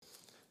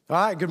All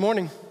right, good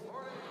morning.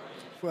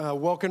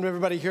 Welcome to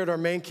everybody here at our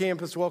main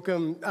campus.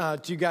 Welcome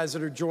to you guys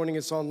that are joining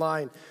us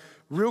online.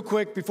 Real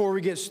quick before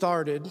we get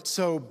started,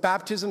 so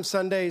Baptism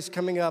Sunday is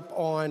coming up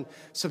on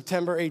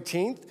September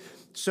 18th.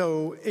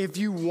 So if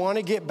you want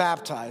to get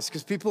baptized,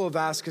 because people have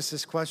asked us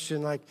this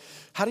question, like,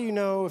 how do you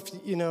know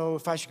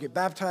if I should get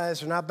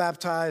baptized or not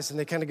baptized? And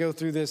they kind of go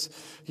through this,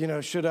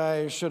 should I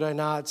or should I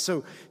not?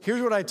 So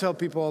here's what I tell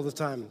people all the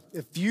time.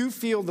 If you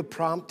feel the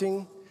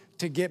prompting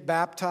to get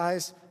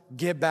baptized,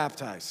 get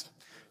baptized.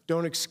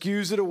 Don't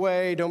excuse it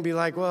away. Don't be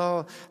like,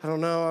 well, I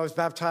don't know, I was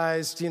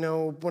baptized,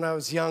 when I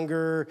was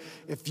younger.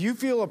 If you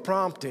feel a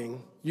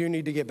prompting, you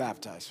need to get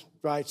baptized,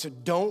 right? So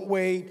don't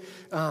wait.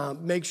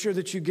 Make sure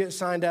that you get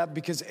signed up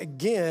because,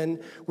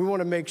 again, we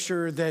want to make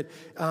sure that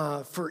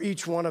for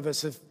each one of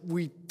us, if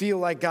we feel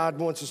like God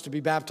wants us to be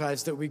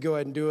baptized, that we go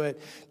ahead and do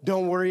it.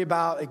 Don't worry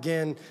about,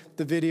 again,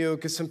 the video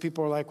because some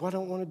people are like, well, I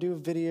don't want to do a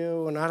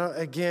video. And I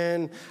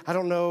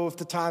don't know if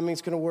the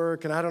timing's going to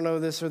work and I don't know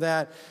this or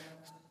that.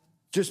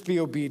 Just be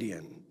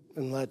obedient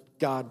and let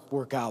God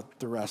work out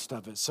the rest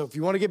of it. So if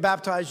you want to get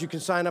baptized, you can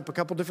sign up a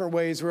couple different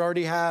ways. We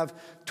already have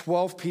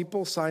 12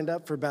 people signed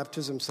up for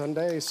Baptism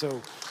Sunday,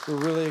 so we're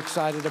really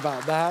excited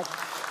about that.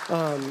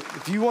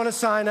 If you want to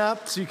sign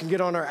up so you can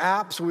get on our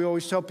app, so we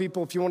always tell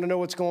people if you want to know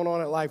what's going on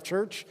at Life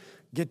Church,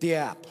 get the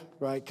app,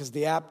 right? Because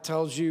the app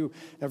tells you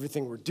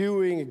everything we're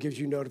doing. It gives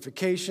you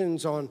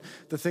notifications on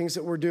the things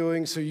that we're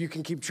doing so you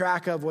can keep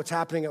track of what's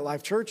happening at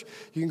Life Church.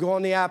 You can go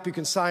on the app. You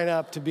can sign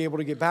up to be able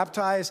to get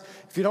baptized.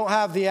 If you don't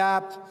have the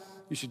app,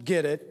 you should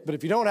get it. But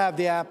if you don't have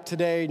the app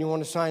today and you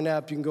want to sign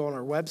up, you can go on our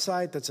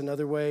website. That's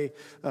another way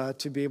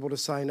to be able to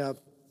sign up.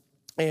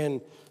 And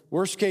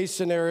worst case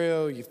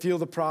scenario, you feel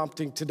the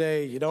prompting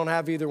today, you don't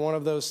have either one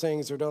of those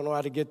things or don't know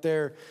how to get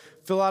there,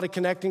 fill out a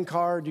connecting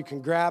card. You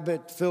can grab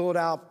it, fill it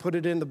out, put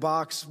it in the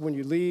box when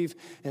you leave,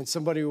 and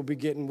somebody will be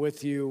getting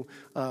with you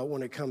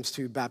when it comes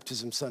to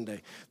Baptism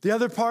Sunday. The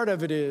other part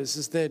of it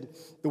is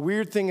that the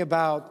weird thing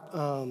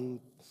about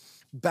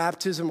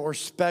baptism or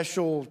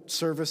special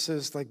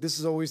services, like this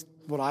is always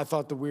what I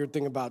thought the weird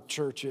thing about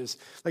church is.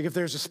 Like if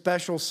there's a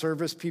special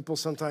service, people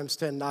sometimes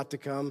tend not to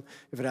come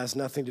if it has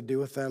nothing to do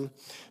with them.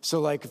 So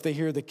like if they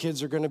hear the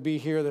kids are going to be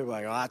here, they're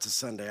like, oh, that's a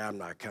Sunday, I'm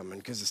not coming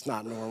because it's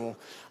not normal.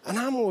 And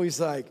I'm always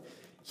like,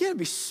 you gotta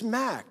be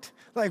smacked.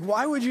 Like,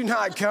 why would you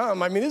not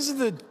come? I mean, these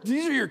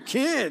are your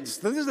kids.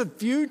 This is the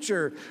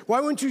future. Why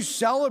wouldn't you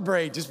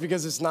celebrate just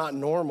because it's not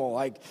normal?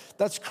 Like,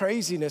 that's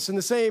craziness. And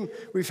the same,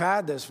 we've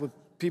had this with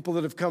people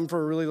that have come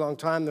for a really long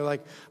time. They're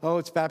like, oh,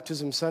 it's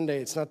Baptism Sunday.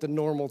 It's not the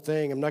normal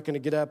thing. I'm not going to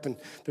get up and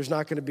there's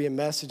not going to be a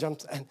message.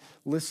 And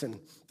listen,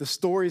 the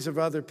stories of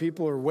other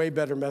people are way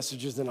better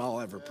messages than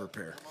I'll ever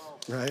prepare,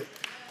 right?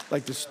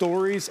 Like the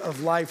stories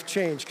of life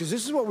change, because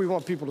this is what we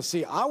want people to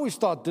see. I always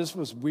thought this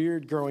was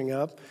weird growing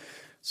up.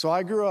 So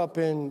I grew up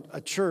in a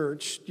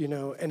church,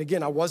 and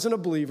again, I wasn't a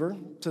believer.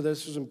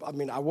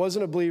 I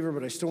wasn't a believer,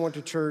 but I still went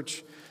to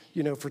church,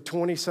 for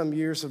 20 some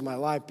years of my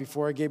life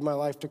before I gave my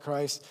life to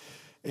Christ.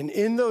 And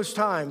in those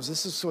times,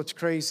 this is what's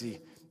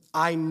crazy,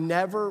 I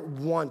never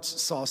once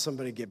saw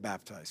somebody get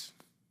baptized.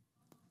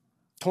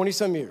 20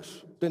 some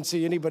years, didn't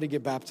see anybody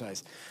get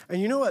baptized. And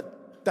you know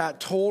what that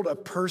told a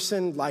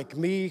person like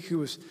me who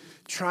was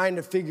trying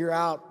to figure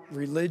out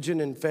religion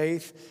and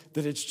faith?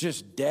 That it's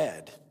just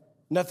dead.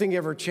 Nothing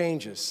ever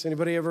changes.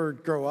 Anybody ever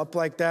grow up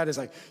like that? It's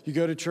like you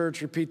go to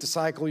church, repeat the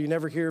cycle, you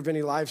never hear of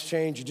any lives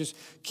change, you just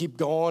keep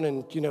going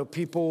and,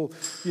 people,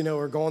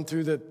 are going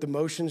through the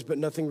motions, but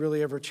nothing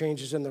really ever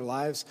changes in their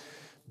lives.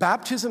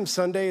 Baptism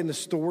Sunday and the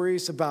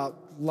stories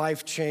about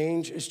life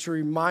change is to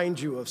remind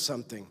you of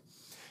something.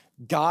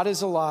 God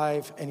is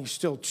alive and he's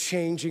still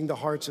changing the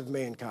hearts of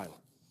mankind.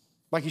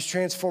 Like he's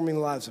transforming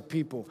the lives of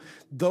people.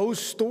 Those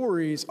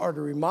stories are to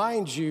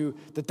remind you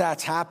that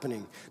that's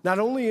happening. Not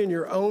only in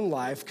your own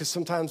life, because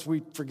sometimes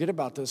we forget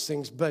about those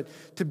things, but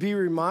to be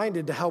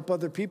reminded to help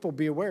other people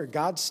be aware.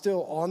 God's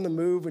still on the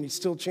move and he's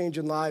still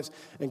changing lives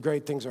and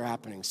great things are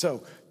happening.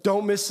 So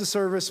don't miss the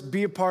service.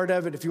 Be a part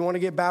of it. If you want to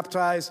get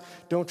baptized,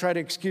 don't try to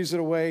excuse it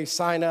away.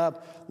 Sign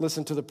up.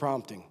 Listen to the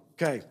prompting.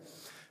 Okay.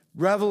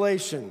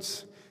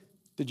 Revelations.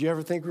 Did you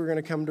ever think we were going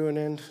to come to an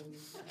end?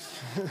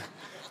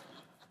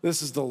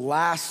 This is the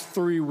last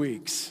 3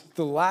 weeks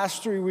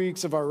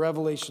of our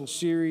Revelation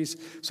series.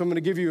 So I'm going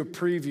to give you a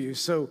preview.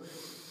 So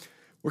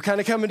we're kind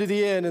of coming to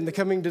the end, and the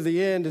coming to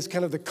the end is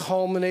kind of the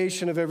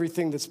culmination of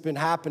everything that's been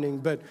happening.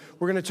 But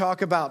we're going to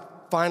talk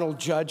about final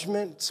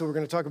judgment. So we're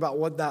going to talk about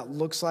what that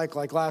looks like.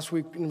 Like last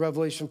week in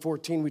Revelation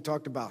 14, we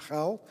talked about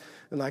hell.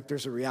 And like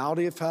there's a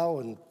reality of hell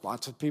and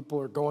lots of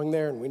people are going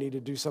there and we need to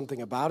do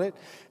something about it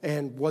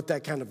and what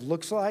that kind of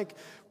looks like.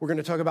 We're going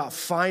to talk about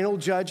final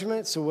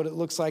judgment. So what it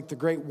looks like, the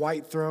great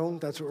white throne.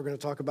 That's what we're going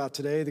to talk about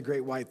today, the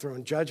great white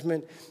throne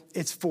judgment.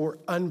 It's for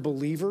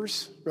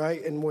unbelievers,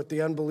 right? And what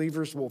the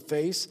unbelievers will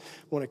face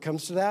when it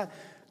comes to that.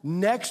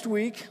 Next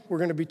week, we're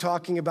going to be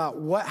talking about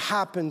what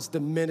happens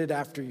the minute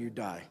after you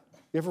die.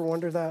 You ever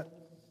wonder that?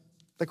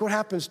 Like what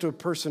happens to a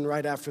person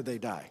right after they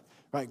die?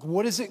 Like,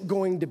 what is it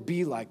going to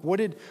be like? What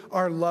did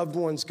our loved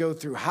ones go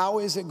through? How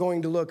is it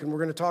going to look? And we're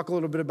going to talk a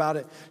little bit about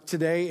it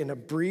today in a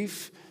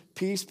brief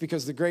piece,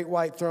 because the great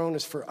white throne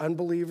is for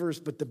unbelievers,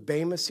 but the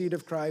Bema seat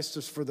of Christ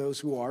is for those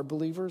who are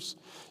believers,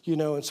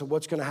 and so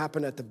what's going to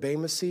happen at the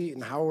Bema seat,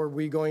 and how are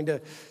we going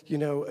to,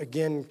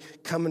 again,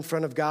 come in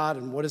front of God,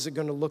 and what is it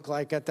going to look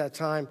like at that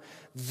time?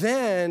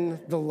 Then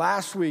the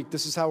last week,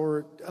 this is how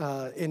we're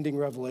ending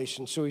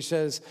Revelation. So he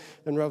says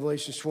in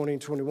Revelation 20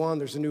 and 21,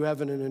 there's a new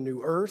heaven and a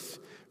new earth,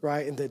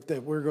 right? And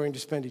that we're going to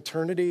spend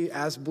eternity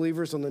as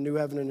believers on the new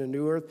heaven and the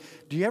new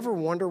earth. Do you ever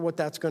wonder what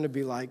that's going to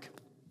be like?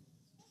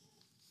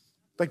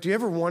 Like, do you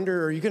ever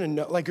wonder, are you going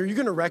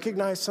to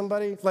recognize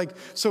somebody? Like,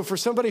 so for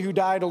somebody who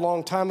died a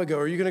long time ago,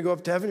 are you going to go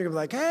up to heaven and you're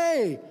going to be like,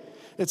 hey,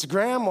 it's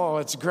grandma,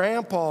 it's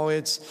grandpa,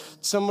 it's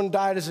someone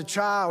died as a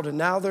child and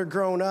now they're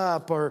grown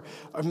up? Or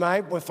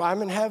if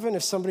I'm in heaven,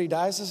 if somebody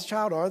dies as a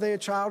child, are they a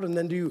child? And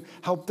then do you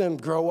help them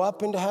grow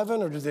up into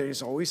heaven, or do they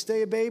just always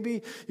stay a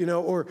baby?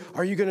 Or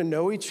are you going to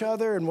know each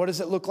other? And what does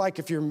it look like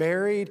if you're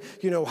married?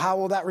 How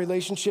will that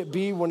relationship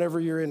be whenever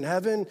you're in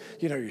heaven?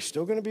 You're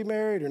still going to be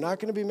married or not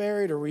going to be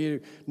married? Or will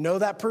you know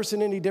that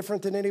person any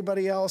different than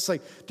anybody else?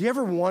 Like, do you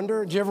ever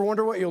wonder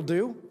what you'll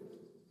do?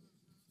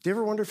 Do you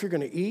ever wonder if you're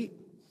going to eat?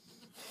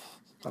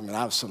 I mean,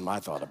 that was something I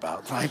thought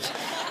about. Like,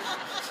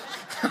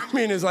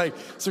 it's like,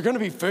 is there going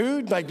to be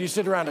food? Like, do you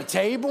sit around a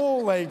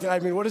table? Like,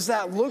 what does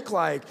that look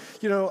like?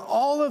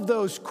 All of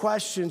those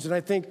questions. And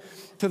I think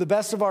to the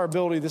best of our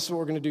ability, this is what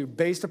we're going to do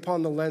based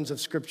upon the lens of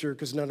Scripture,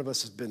 because none of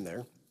us has been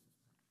there,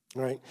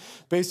 right?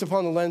 Based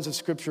upon the lens of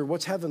Scripture,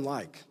 what's heaven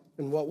like?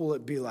 And what will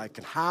it be like?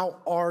 And how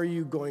are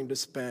you going to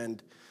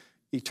spend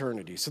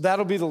eternity? So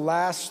that'll be the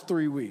last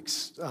 3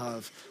 weeks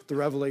of the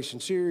Revelation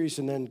series,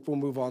 and then we'll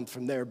move on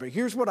from there. But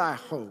here's what I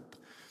hope.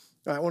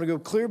 I want to go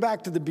clear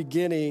back to the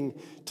beginning,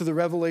 to the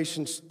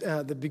Revelations,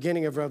 the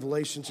beginning of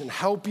Revelations, and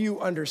help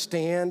you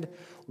understand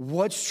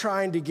what's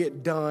trying to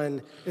get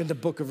done in the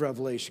book of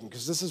Revelation,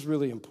 because this is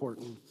really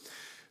important.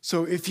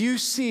 So if you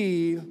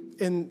see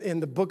in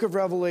the book of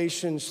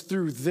Revelations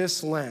through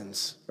this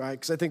lens, right,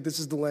 because I think this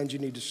is the lens you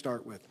need to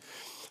start with,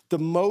 the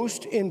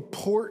most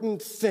important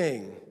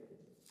thing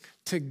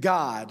to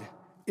God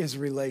is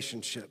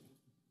relationship.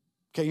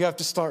 Okay, you have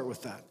to start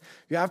with that.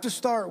 You have to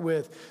start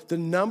with the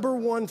number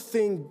one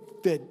thing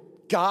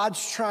that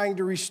God's trying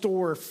to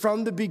restore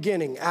from the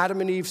beginning.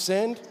 Adam and Eve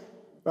sinned,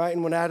 right?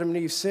 And when Adam and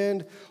Eve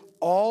sinned,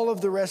 all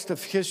of the rest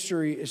of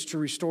history is to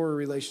restore a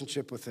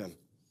relationship with him,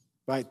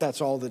 right? That's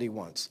all that he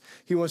wants.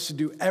 He wants to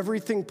do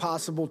everything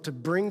possible to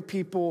bring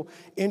people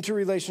into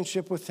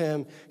relationship with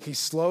him. He's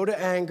slow to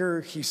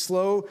anger. He's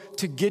slow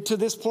to get to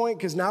this point,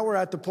 because now we're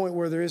at the point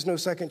where there is no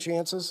second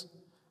chances.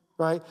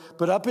 Right?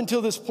 But up until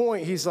this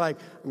point, he's like,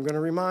 I'm going to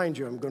remind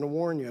you, I'm going to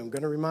warn you, I'm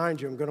going to remind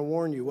you, I'm going to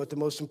warn you what the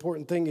most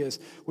important thing is,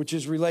 which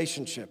is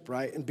relationship,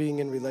 right? And being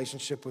in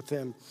relationship with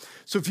him.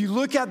 So if you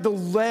look at the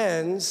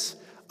lens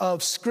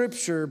of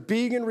Scripture,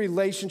 being in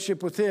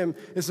relationship with him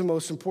is the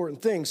most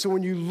important thing. So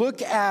when you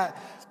look at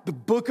the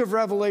book of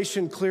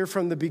Revelation clear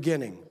from the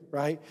beginning,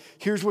 right?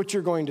 Here's what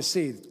you're going to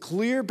see.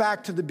 Clear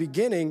back to the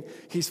beginning,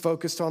 he's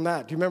focused on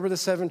that. Do you remember the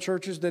 7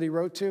 churches that he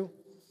wrote to?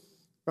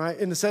 Right?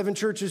 In the 7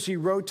 churches, he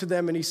wrote to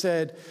them and he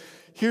said,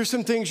 here's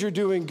some things you're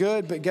doing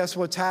good, but guess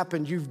what's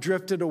happened? You've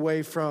drifted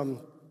away from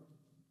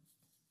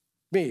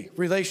me,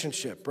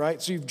 relationship, right?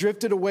 So you've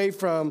drifted away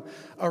from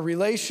a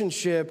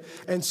relationship.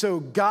 And so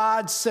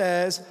God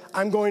says,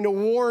 I'm going to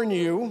warn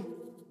you,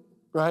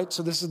 right?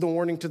 So this is the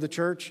warning to the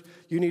church.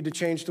 You need to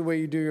change the way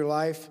you do your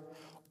life,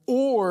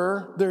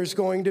 or there's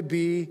going to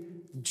be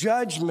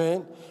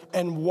judgment.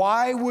 And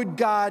why would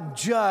God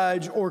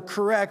judge or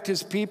correct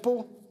his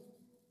people?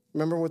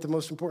 Remember what the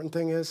most important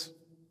thing is?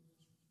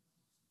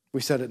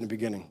 We said it in the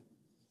beginning.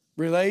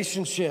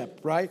 Relationship,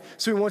 right?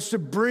 So he wants to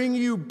bring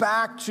you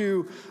back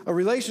to a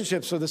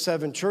relationship. So the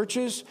 7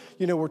 churches,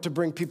 were to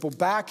bring people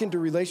back into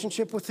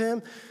relationship with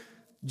him.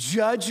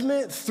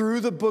 Judgment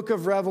through the book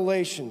of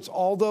Revelations.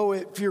 Although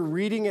if you're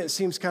reading it, it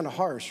seems kind of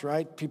harsh,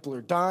 right? People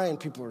are dying,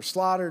 people are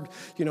slaughtered,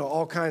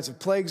 all kinds of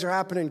plagues are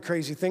happening,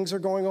 crazy things are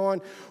going on.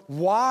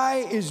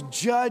 Why is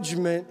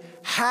judgment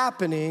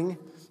happening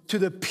to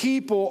the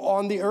people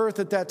on the earth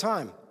at that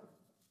time?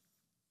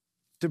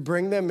 To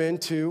bring them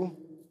into,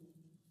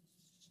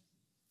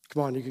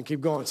 come on, you can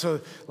keep going. So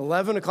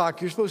 11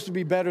 o'clock, you're supposed to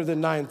be better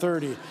than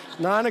 9:30.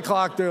 9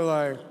 o'clock, they're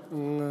like,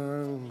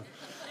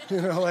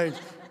 like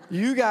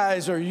you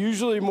guys are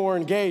usually more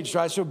engaged,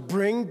 right? So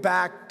bring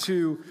back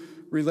to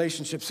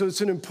relationships. So it's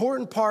an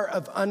important part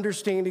of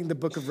understanding the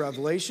book of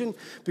Revelation,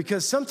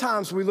 because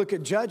sometimes we look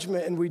at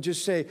judgment and we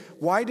just say,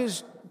 why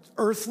does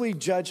earthly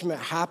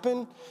judgment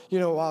happen,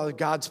 while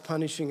God's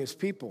punishing his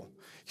people?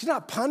 He's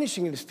not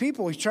punishing his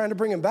people. He's trying to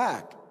bring them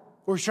back,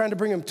 or he's trying to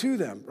bring them to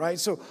them, right?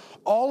 So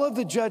all of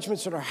the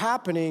judgments that are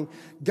happening,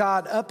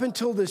 God, up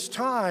until this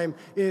time,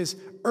 is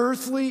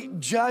earthly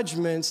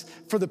judgments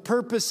for the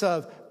purpose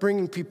of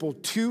bringing people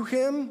to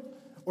him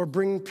or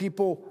bringing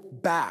people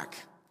back.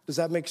 Does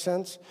that make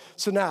sense?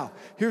 So now,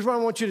 here's what I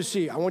want you to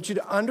see. I want you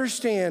to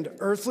understand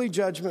earthly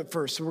judgment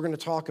first. So we're going to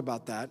talk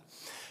about that.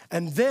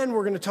 And then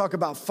we're going to talk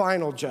about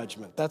final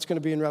judgment. That's going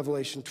to be in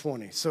Revelation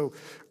 20. So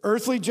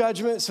earthly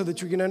judgment, so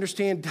that you can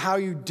understand how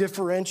you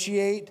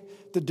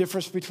differentiate the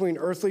difference between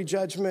earthly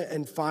judgment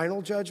and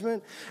final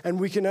judgment. And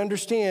we can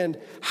understand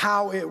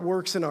how it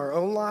works in our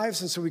own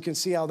lives, and so we can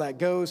see how that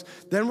goes.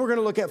 Then we're going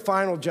to look at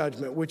final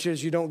judgment, which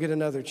is you don't get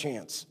another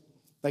chance.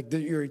 Like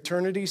your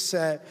eternity's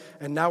set,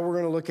 and now we're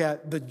going to look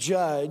at the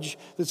judge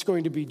that's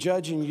going to be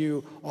judging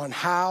you on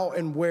how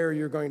and where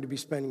you're going to be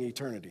spending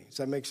eternity. Does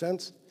that make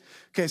sense?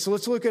 Okay, so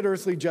let's look at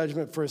earthly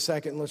judgment for a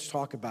second, and let's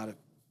talk about it.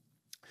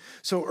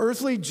 So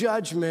earthly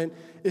judgment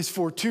is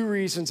for two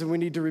reasons, and we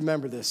need to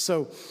remember this.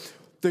 So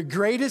the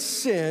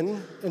greatest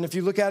sin, and if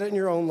you look at it in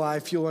your own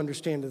life, you'll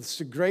understand this.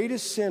 The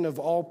greatest sin of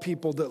all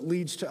people that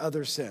leads to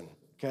other sin,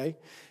 okay,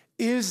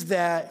 is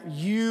that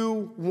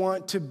you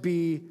want to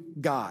be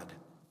God.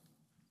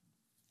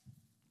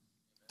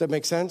 That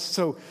makes sense?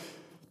 So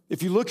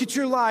if you look at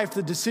your life,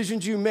 the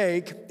decisions you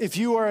make, if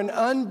you are an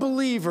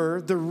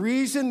unbeliever, the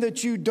reason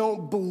that you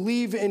don't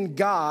believe in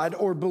God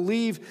or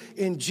believe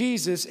in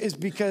Jesus is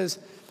because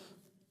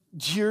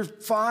you're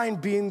fine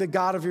being the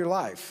God of your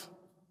life,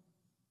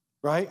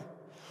 right?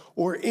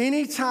 Or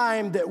any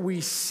time that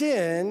we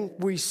sin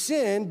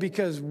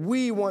because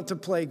we want to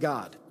play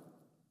God.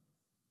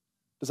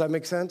 Does that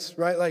make sense,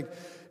 right? Like,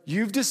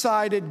 you've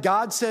decided,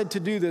 God said to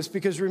do this,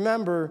 because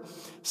remember,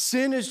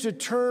 sin is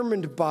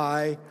determined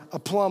by a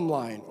plumb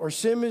line, or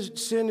sin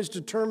is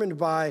determined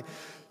by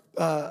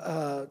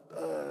a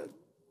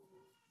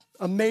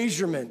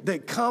measurement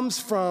that comes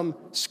from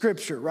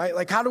Scripture, right?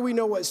 Like, how do we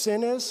know what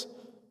sin is?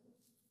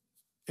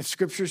 If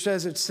Scripture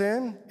says it's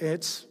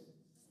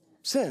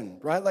sin,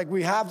 right? Like,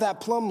 we have that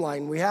plumb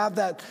line, we have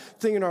that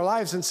thing in our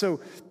lives. And so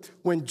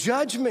when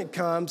judgment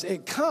comes,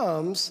 it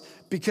comes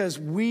because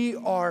we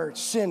are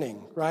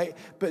sinning, right?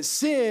 But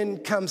sin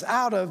comes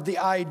out of the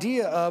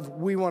idea of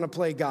we want to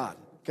play God,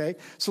 okay?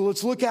 So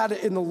let's look at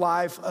it in the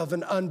life of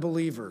an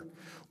unbeliever.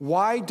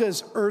 Why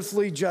does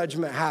earthly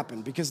judgment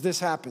happen? Because this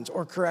happens,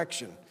 or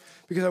correction.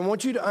 Because I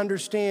want you to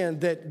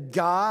understand that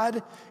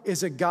God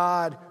is a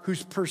God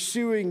who's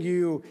pursuing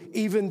you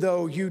even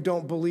though you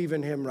don't believe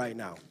in him right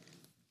now.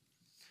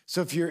 So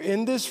if you're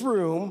in this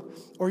room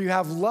or you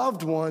have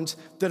loved ones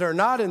that are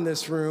not in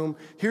this room,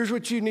 here's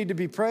what you need to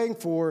be praying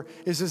for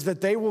is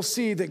that they will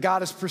see that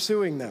God is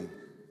pursuing them,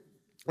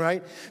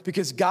 right?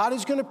 Because God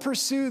is going to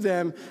pursue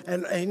them,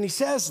 and he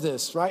says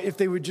this, right? If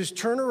they would just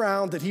turn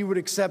around, that he would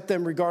accept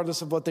them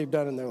regardless of what they've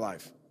done in their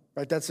life,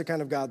 right? That's the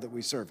kind of God that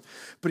we serve.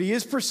 But he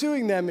is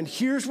pursuing them, and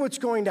here's what's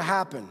going to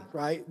happen,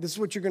 right? This is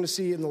what you're going to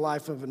see in the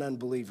life of an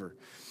unbeliever.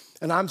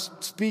 And I'm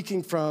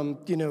speaking from,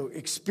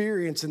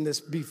 experience in this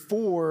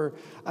before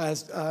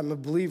as I'm a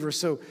believer.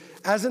 So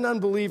as an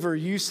unbeliever,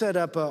 you set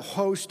up a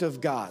host of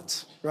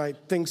gods, right?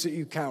 Things that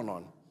you count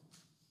on,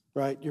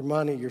 right? Your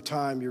money, your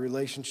time, your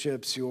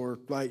relationships, you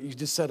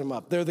just set them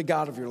up. They're the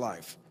God of your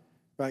life,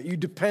 right? You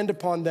depend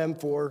upon them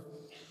for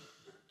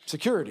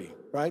security,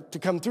 right? To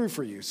come through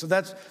for you. So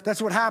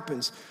that's what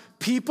happens.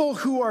 People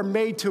who are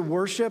made to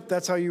worship,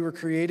 that's how you were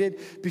created,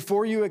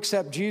 before you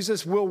accept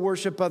Jesus, will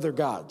worship other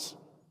gods.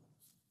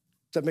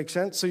 Does that make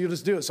sense? So you'll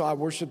just do it. So I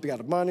worship the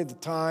God of money, the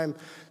time,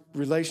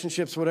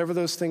 relationships, whatever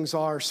those things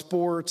are,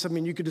 sports. I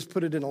mean, you could just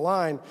put it in a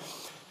line.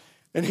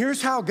 And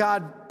here's how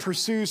God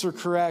pursues or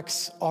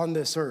corrects on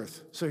this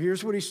earth. So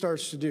here's what he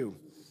starts to do.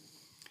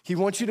 He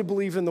wants you to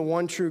believe in the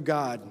one true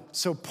God.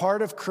 So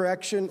part of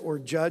correction or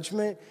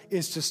judgment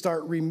is to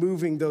start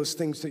removing those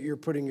things that you're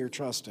putting your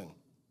trust in.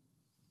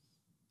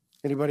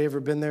 Anybody ever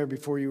been there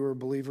before you were a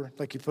believer?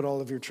 Like you put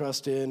all of your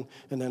trust in,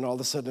 and then all of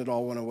a sudden it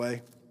all went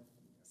away?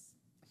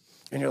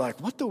 And you're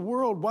like, what the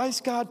world? Why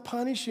is God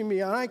punishing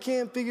me? I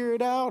can't figure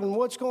it out, and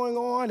what's going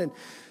on?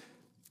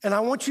 And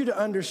I want you to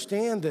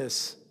understand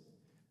this.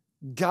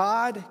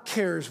 God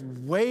cares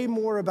way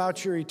more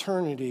about your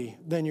eternity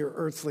than your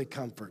earthly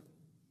comfort.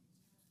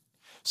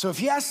 So if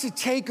he has to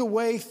take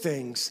away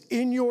things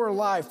in your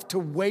life to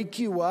wake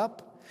you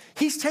up,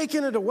 he's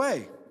taking it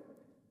away.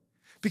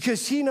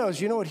 Because he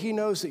knows, you know what he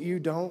knows that you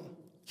don't?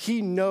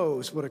 He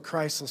knows what a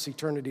Christless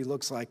eternity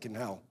looks like in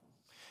hell.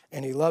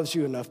 And he loves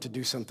you enough to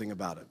do something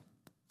about it.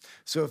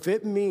 So if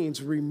it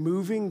means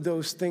removing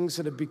those things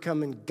that have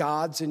become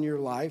gods in your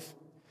life,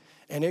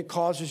 and it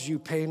causes you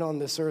pain on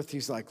this earth,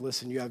 he's like,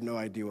 listen, you have no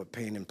idea what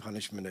pain and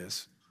punishment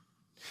is.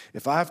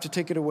 If I have to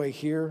take it away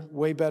here,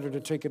 way better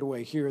to take it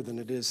away here than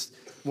it is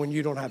when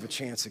you don't have a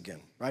chance again,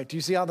 right? Do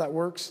you see how that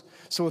works?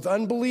 So with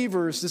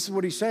unbelievers, this is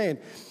what he's saying.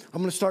 I'm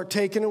going to start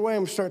taking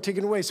away.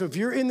 So if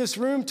you're in this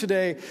room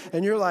today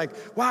and you're like,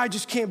 wow, I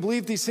just can't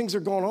believe these things are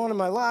going on in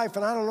my life,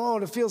 and I don't know,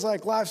 and it feels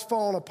like life's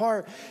falling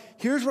apart.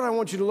 Here's what I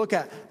want you to look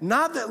at.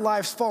 Not that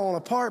life's falling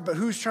apart, but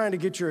who's trying to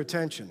get your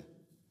attention,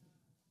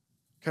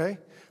 okay?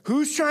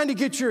 Who's trying to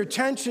get your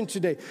attention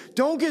today?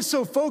 Don't get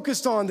so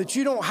focused on that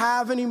you don't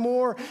have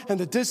anymore and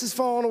that this is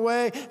falling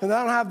away and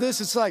I don't have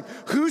this. It's like,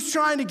 who's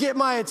trying to get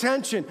my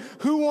attention?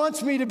 Who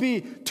wants me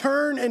to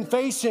turn and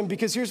face him?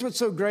 Because here's what's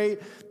so great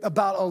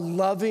about a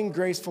loving,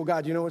 graceful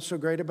God. You know what's so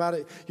great about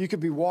it? You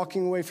could be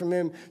walking away from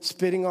him,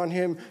 spitting on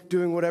him,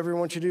 doing whatever he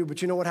wants you to do.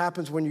 But you know what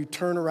happens when you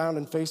turn around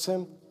and face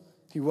him?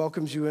 He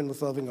welcomes you in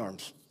with loving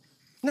arms.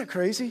 Isn't that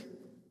crazy?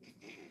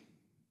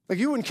 Like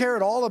you wouldn't care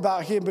at all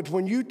about him, but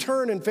when you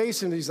turn and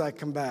face him, he's like,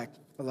 come back,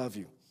 I love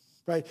you,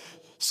 right?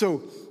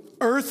 So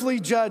earthly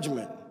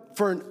judgment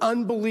for an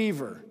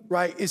unbeliever,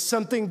 right, is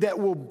something that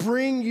will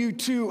bring you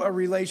to a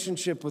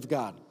relationship with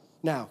God.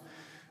 Now,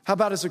 how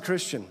about as a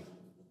Christian?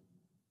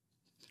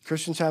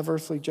 Christians have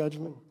earthly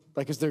judgment?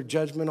 Like, is there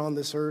judgment on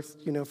this earth,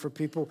 for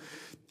people?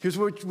 Here's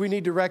what we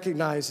need to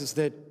recognize is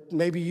that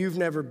maybe you've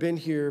never been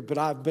here, but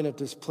I've been at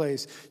this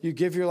place. You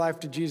give your life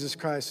to Jesus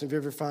Christ. Have you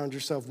ever found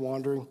yourself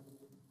wandering?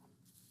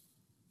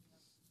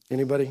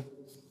 Anybody?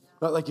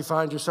 Not like you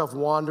find yourself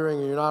wandering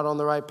and you're not on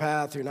the right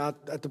path. You're not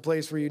at the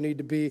place where you need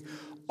to be.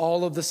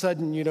 All of a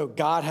sudden,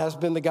 God has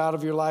been the God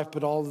of your life,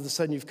 but all of a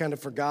sudden you've kind of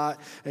forgot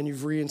and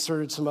you've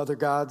reinserted some other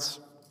gods.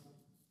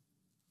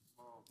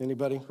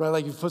 Anybody? Right?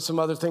 Like you've put some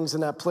other things in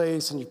that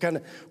place and you kind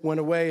of went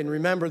away. And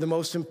remember, the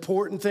most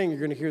important thing, you're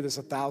going to hear this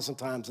 1,000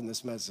 times in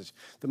this message.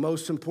 The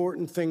most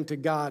important thing to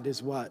God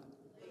is what?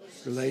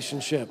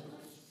 Relationship.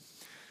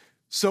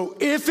 So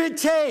if it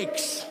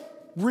takes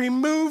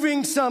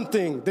removing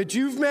something that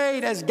you've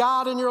made as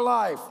God in your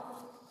life,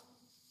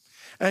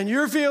 and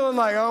you're feeling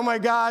like, oh my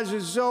gosh,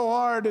 it's so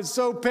hard, it's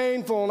so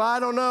painful, and I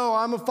don't know,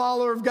 I'm a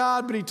follower of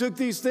God, but he took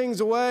these things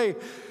away.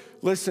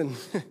 Listen,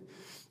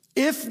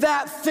 if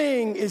that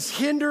thing is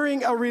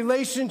hindering a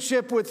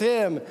relationship with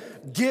him,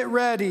 get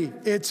ready,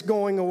 it's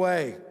going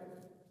away.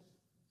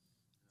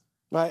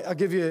 Right, I'll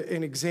give you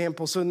an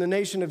example. So in the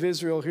nation of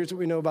Israel, here's what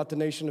we know about the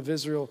nation of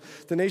Israel.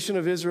 The nation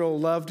of Israel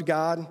loved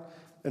God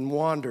and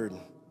wandered.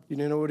 You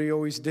know what he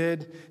always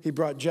did? He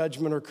brought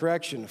judgment or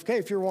correction. Okay,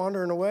 if you're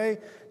wandering away,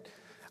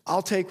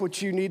 I'll take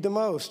what you need the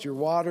most, your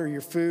water,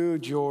 your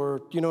food,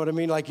 you know what I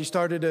mean? Like he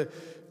started a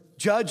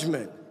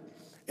judgment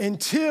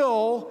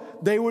until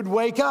they would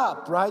wake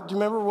up, right? Do you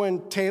remember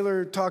when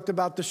Taylor talked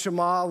about the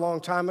Shema a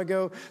long time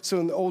ago? So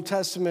in the Old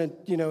Testament,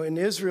 in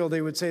Israel,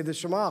 they would say the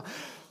Shema.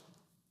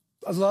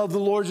 I love the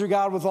Lord your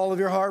God with all of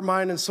your heart,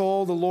 mind, and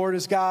soul. The Lord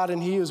is God,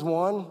 and he is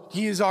one.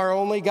 He is our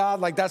only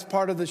God. Like that's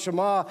part of the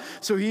Shema.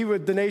 So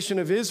the nation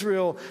of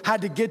Israel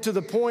had to get to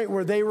the point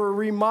where they were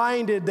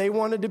reminded they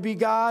wanted to be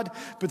God,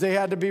 but they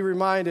had to be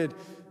reminded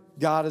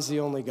God is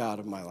the only God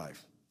of my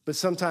life. But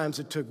sometimes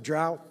it took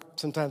drought.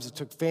 Sometimes it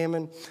took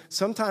famine.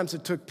 Sometimes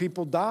it took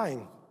people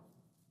dying.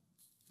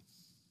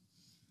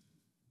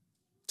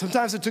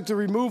 Sometimes it took the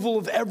removal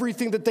of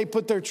everything that they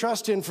put their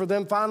trust in for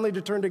them finally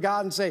to turn to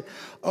God and say,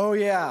 oh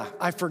yeah,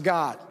 I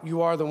forgot.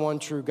 You are the one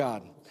true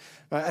God.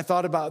 I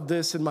thought about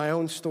this in my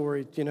own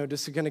story,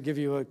 just to kind of give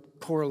you a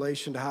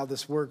correlation to how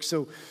this works.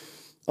 So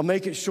I'll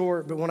make it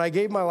short, but when I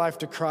gave my life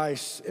to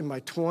Christ in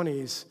my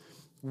 20s,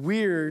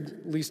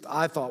 weird, at least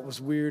I thought was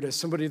weird, as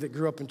somebody that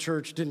grew up in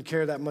church, didn't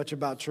care that much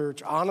about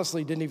church,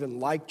 honestly didn't even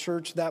like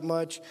church that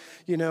much.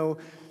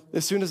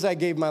 As soon as I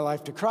gave my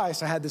life to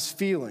Christ, I had this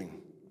feeling.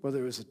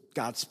 Whether it was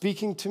God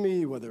speaking to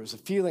me, whether it was a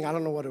feeling, I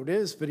don't know what it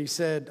is, but he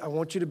said, I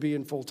want you to be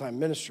in full-time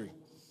ministry.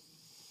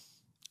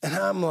 And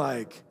I'm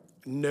like,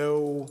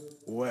 no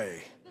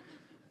way.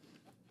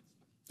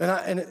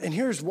 And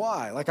here's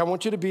why. Like, I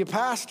want you to be a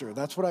pastor.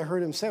 That's what I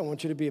heard him say. I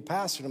want you to be a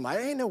pastor. And I'm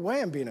like, ain't no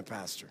way I'm being a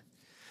pastor.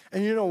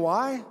 And you know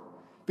why?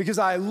 Because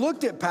I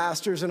looked at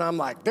pastors and I'm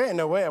like, there ain't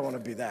no way I want to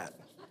be that.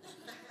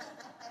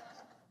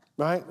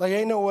 Right? Like,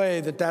 ain't no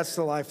way that that's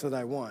the life that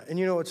I want. And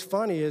what's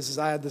funny is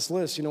I had this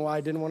list. You know why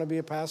I didn't want to be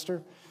a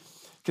pastor?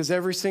 Because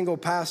every single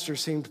pastor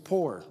seemed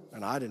poor,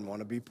 and I didn't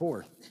want to be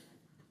poor.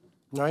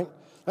 Right?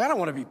 I don't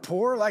want to be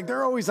poor. Like,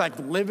 they're always like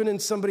living in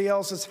somebody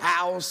else's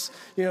house,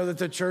 that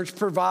the church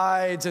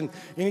provides. And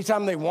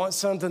anytime they want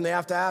something, they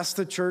have to ask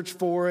the church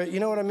for it. You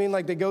know what I mean?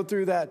 Like, they go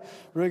through that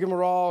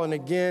rigmarole. And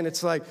again,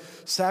 it's like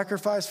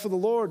sacrifice for the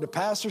Lord. The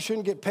pastor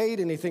shouldn't get paid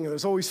anything. It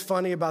was always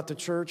funny about the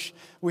church.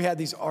 We had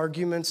these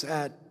arguments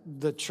at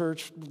the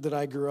church that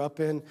I grew up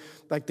in.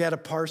 Like, they had a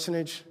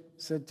parsonage.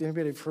 So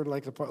anybody have heard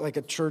like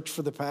a church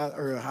for the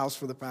or a house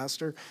for the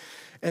pastor?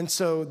 And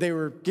so they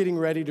were getting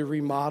ready to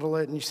remodel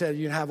it. And you said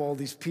you'd have all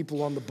these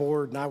people on the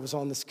board. And I was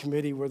on this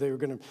committee where they were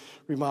going to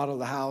remodel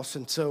the house.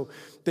 And so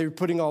they were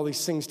putting all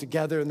these things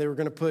together. And they were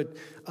going to put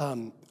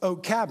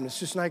oak cabinets,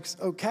 just nice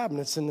oak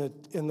cabinets in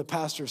the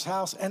pastor's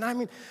house. And I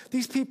mean,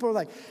 these people are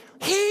like,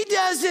 he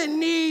doesn't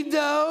need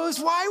those.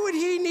 Why would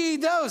he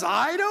need those?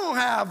 I don't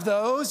have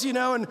those,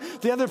 And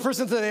the other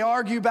person, that they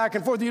argue back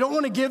and forth. You don't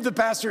want to give the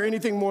pastor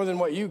anything more than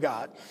what you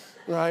got.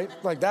 Right?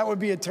 Like, that would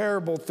be a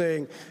terrible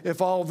thing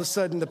if all of a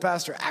sudden the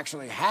pastor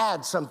actually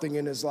had something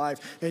in his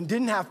life and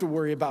didn't have to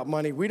worry about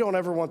money. We don't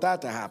ever want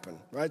that to happen,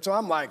 right? So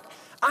I'm like,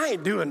 I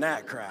ain't doing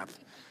that crap,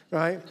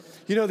 right?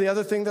 The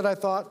other thing that I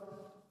thought,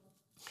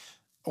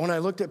 when I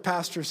looked at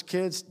pastors'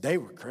 kids, they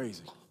were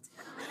crazy.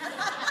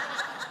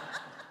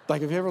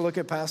 Like, if you ever look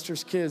at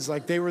pastors' kids,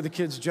 like, they were the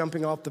kids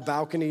jumping off the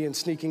balcony and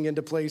sneaking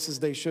into places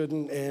they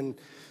shouldn't, and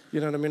you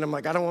know what I mean? I'm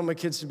like, I don't want my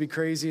kids to be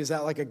crazy. Is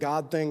that like a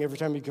God thing? Every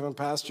time you become a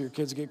pastor, your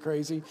kids get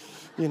crazy,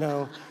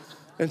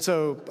 And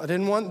so I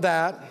didn't want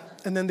that.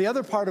 And then the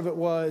other part of it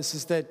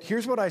is that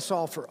here's what I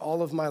saw for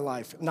all of my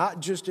life, not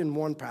just in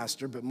one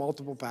pastor, but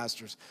multiple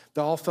pastors.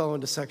 They all fell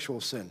into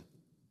sexual sin.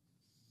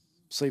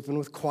 sleeping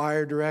with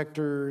choir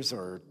directors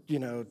or,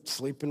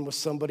 sleeping with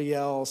somebody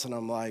else. And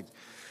I'm like,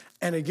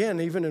 and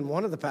again, even in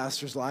one of the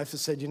pastor's lives, I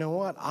said, you know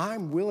what?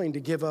 I'm willing to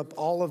give up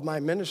all of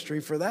my ministry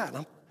for that.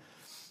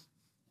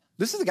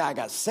 This is the guy I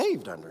got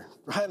saved under,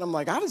 right? And I'm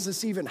like, how does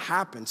this even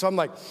happen? So I'm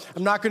like,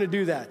 I'm not going to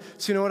do that.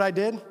 So you know what I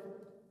did?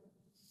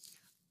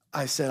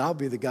 I said, I'll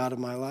be the God of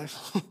my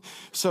life.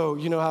 So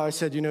you know how I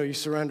said, you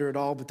surrender it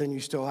all, but then you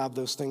still have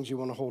those things you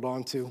want to hold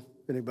on to.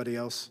 Anybody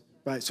else?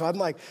 Right? So I'm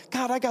like,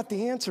 God, I got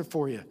the answer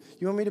for you.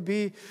 You want me to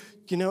be,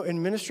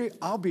 in ministry?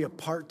 I'll be a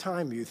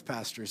part-time youth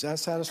pastor. Does that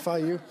satisfy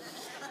you?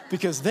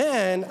 Because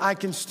then I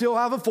can still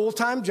have a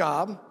full-time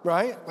job,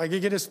 right? I can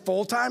get this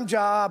full-time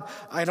job.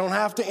 I don't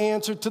have to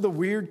answer to the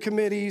weird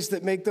committees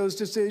that make those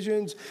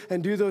decisions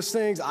and do those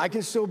things. I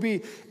can still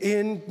be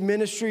in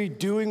ministry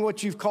doing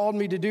what you've called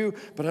me to do,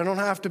 but I don't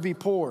have to be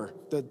poor.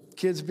 The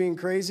kids being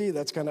crazy,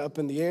 that's kind of up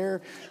in the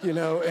air,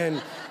 and,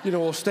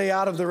 we'll stay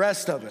out of the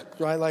rest of it,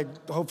 right?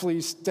 Like,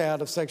 hopefully stay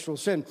out of sexual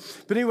sin.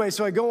 But anyway,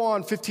 so I go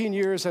on 15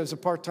 years as a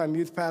part-time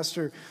youth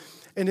pastor,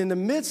 and in the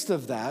midst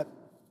of that,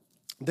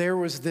 there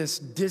was this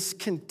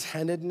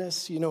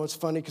discontentedness. It's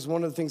funny because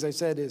one of the things I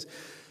said is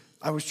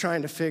I was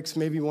trying to fix,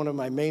 maybe one of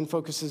my main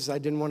focuses, I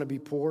didn't want to be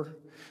poor.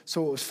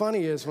 So what was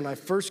funny is when I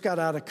first got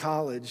out of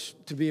college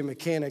to be a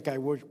mechanic, I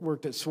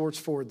worked at Swartz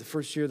Ford the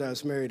first year that I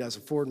was married as a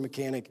Ford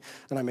mechanic,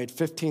 and I made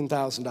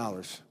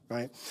 $15,000,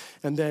 right?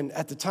 And then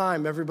at the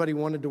time, everybody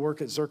wanted to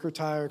work at Zerker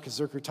Tire because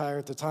Zerker Tire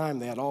at the time,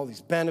 they had all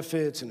these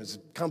benefits, and it was a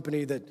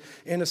company that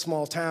in a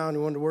small town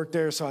who wanted to work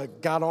there. So I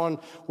got on,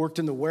 worked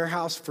in the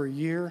warehouse for a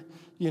year,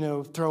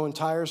 throwing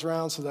tires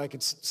around so that I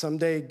could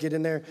someday get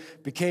in there,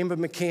 became a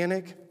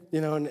mechanic,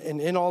 and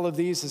in all of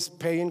these is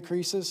pay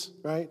increases,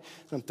 right?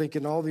 I'm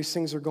thinking all these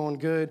things are going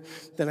good.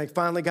 Then I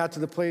finally got to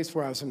the place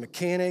where I was a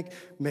mechanic,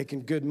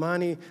 making good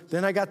money.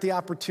 Then I got the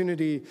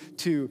opportunity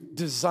to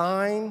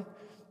design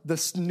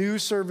this new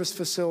service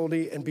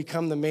facility and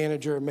become the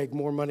manager and make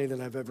more money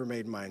than I've ever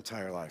made in my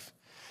entire life.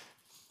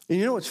 And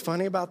you know what's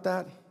funny about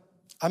that?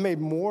 I made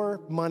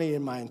more money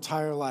in my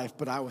entire life,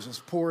 but I was as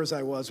poor as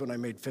I was when I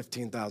made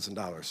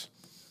 $15,000.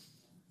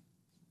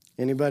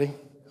 Anybody?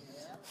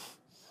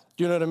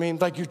 Do you know what I mean?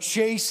 Like you're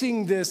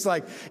chasing this,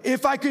 like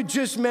if I could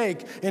just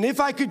make, and if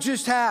I could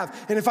just have,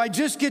 and if I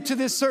just get to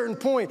this certain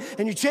point,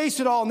 and you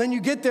chase it all, and then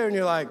you get there and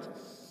you're like,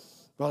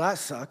 well, that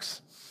sucks.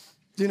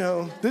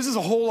 This is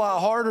a whole lot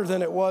harder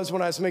than it was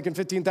when I was making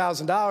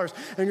 $15,000,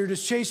 and you're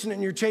just chasing it,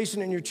 and you're chasing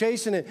it, and you're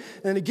chasing it.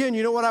 And again,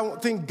 you know what I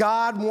think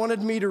God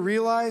wanted me to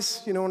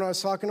realize? When I was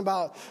talking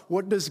about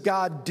what does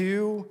God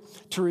do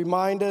to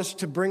remind us,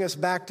 to bring us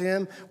back to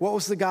him? What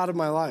was the God of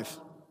my life?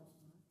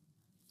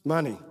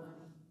 Money.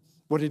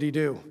 What did he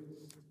do?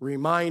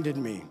 Reminded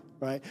me,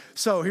 right?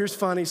 So here's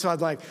funny. So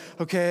I'd like,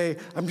 okay,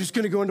 I'm just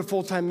going to go into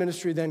full-time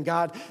ministry then.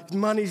 God,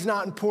 money's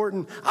not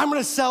important. I'm going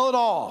to sell it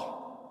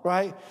all,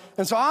 right?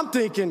 And so I'm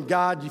thinking,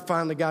 God, you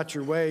finally got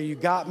your way. You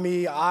got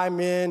me. I'm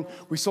in.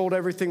 We sold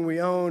everything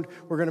we owned.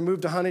 We're going to move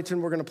to Huntington.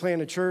 We're going to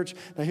plant a church.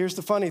 Now here's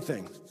the funny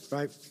thing,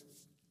 right?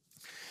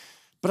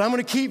 But I'm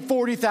going to keep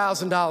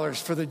 $40,000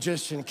 for the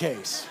just in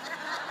case.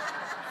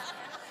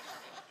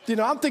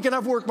 I'm thinking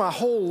I've worked my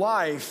whole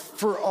life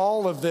for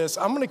all of this.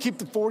 I'm going to keep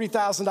the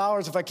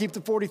 $40,000. If I keep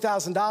the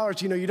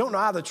 $40,000, you don't know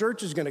how the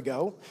church is going to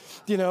go,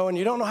 and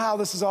you don't know how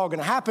this is all going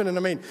to happen. And I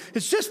mean,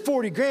 it's just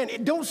 40 grand.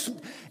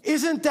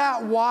 Isn't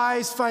that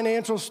wise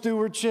financial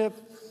stewardship?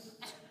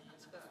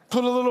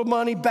 Put a little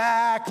money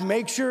back,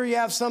 make sure you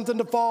have something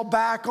to fall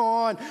back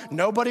on.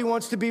 Nobody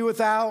wants to be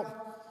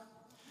without.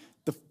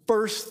 The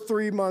first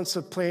 3 months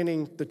of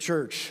planning the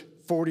church,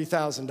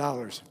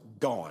 $40,000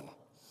 gone.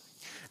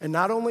 And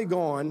not only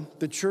gone,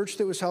 the church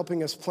that was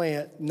helping us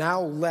plant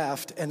now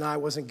left, and I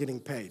wasn't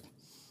getting paid.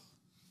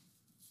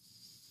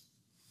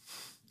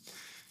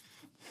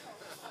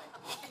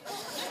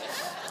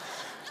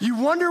 You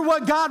wonder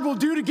what God will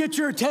do to get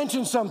your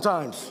attention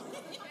sometimes.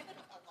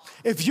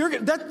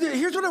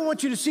 Here's what I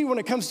want you to see when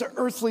it comes to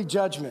earthly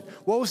judgment.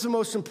 What was the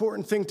most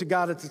important thing to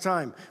God at the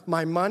time?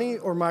 My money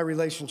or my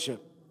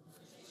relationship?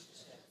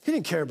 He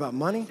didn't care about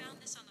money.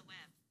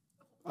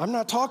 I'm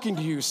not talking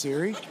to you,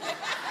 Siri.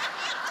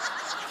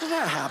 How did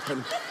that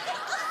happen?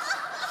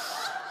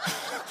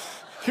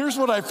 Here's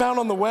what I found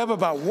on the web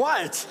about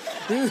what?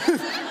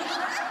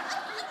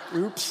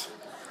 Oops.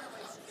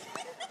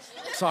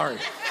 Sorry.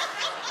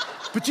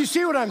 But you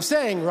see what I'm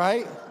saying,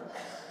 right?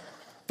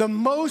 The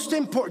most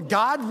important,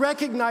 God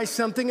recognized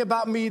something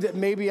about me that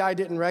maybe I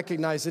didn't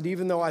recognize, that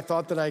even though I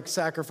thought that I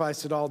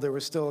sacrificed it all, there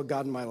was still a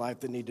God in my life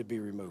that needed to be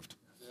removed.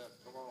 Yeah,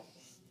 come on.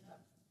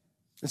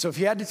 And so if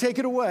you had to take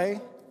it away,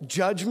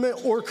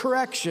 judgment or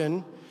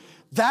correction,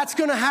 that's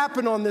going to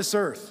happen on this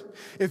earth.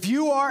 If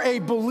you are a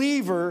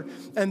believer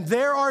and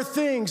there are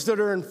things that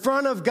are in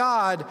front of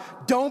God,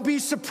 don't be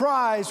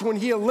surprised when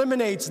he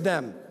eliminates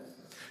them.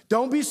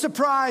 Don't be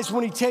surprised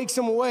when he takes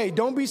them away.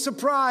 Don't be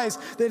surprised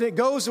that it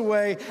goes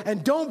away.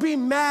 And don't be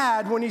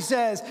mad when he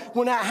says,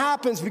 when that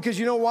happens, because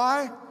you know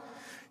why?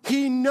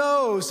 He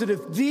knows that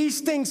if these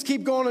things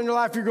keep going in your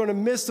life, you're going to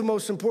miss the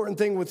most important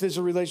thing with his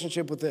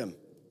relationship with him.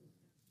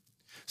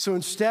 So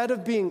instead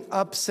of being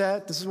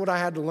upset, this is what I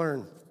had to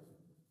learn.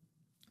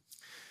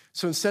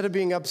 So instead of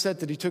being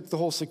upset that he took the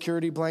whole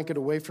security blanket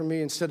away from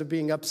me, instead of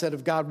being upset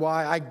of God,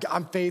 why?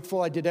 I'm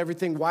faithful, I did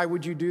everything, why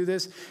would you do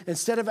this?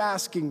 Instead of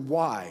asking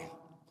why,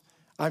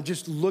 I've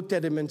just looked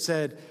at him and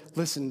said,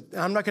 listen,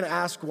 I'm not gonna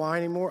ask why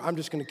anymore, I'm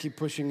just gonna keep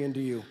pushing into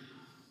you.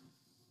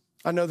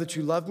 I know that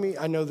you love me,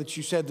 I know that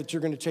you said that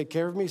you're gonna take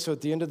care of me, so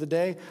at the end of the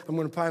day, I'm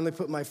gonna finally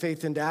put my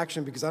faith into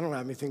action because I don't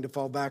have anything to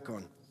fall back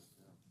on.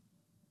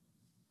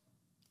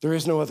 There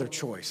is no other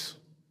choice.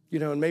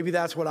 And maybe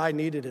that's what I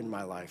needed in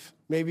my life.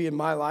 Maybe in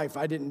my life,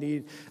 I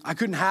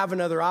couldn't have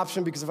another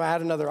option because if I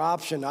had another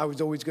option, I was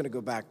always gonna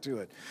go back to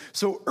it.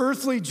 So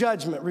earthly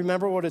judgment,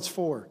 remember what it's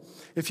for.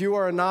 If you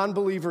are a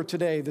non-believer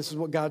today, this is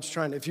what God's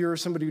trying to, if you're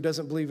somebody who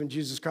doesn't believe in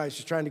Jesus Christ,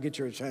 he's trying to get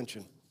your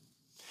attention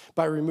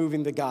by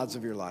removing the gods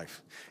of your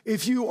life.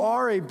 If you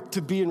are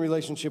to be in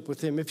relationship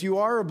with him, if you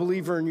are a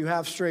believer and you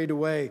have strayed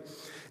away,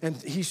 and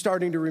he's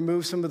starting to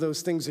remove some of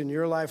those things in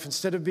your life,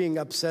 instead of being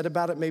upset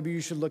about it, maybe you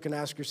should look and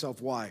ask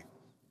yourself, why?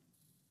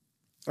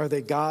 Are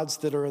they gods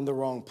that are in the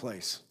wrong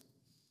place,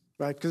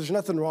 right? Because there's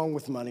nothing wrong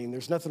with money, and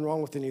there's nothing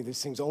wrong with any of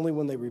these things, only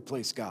when they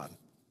replace God.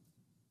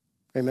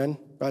 Amen?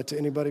 Right, to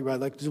anybody, right?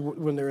 Like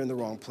when they're in the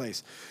wrong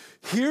place.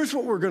 Here's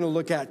what we're gonna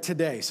look at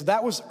today. So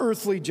that was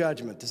earthly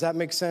judgment. Does that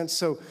make sense?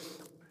 So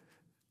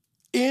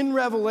in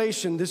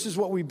Revelation, this is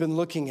what we've been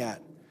looking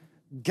at.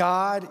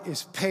 God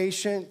is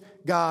patient,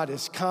 God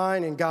is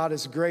kind, and God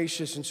is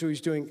gracious, and so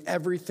he's doing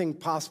everything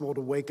possible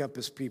to wake up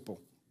his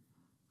people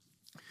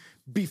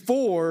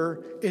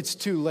before it's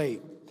too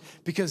late.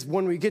 Because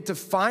when we get to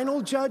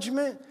final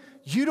judgment,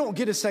 you don't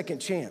get a second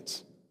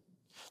chance.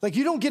 Like,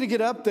 you don't get to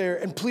get up there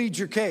and plead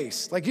your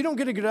case. Like, you don't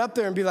get to get up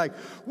there and be like,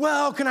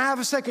 well, can I have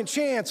a second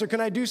chance or can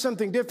I do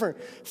something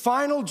different?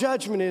 Final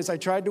judgment is, I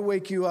tried to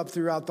wake you up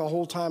throughout the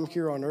whole time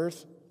here on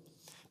earth,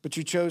 but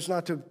you chose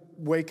not to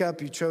wake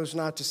up, you chose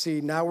not to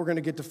see. Now we're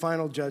gonna get to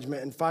final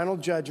judgment, and final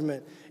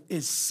judgment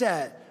is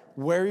set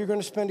where you're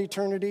gonna spend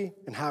eternity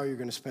and how you're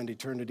gonna spend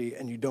eternity,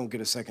 and you don't get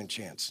a second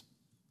chance.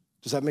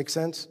 Does that make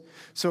sense?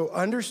 So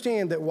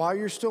understand that while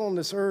you're still on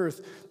this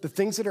earth, the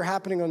things that are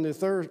happening on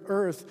this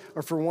earth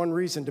are for one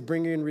reason, to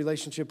bring you in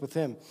relationship with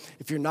him.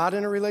 If you're not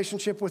in a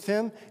relationship with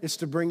him, it's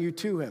to bring you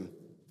to him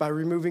by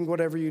removing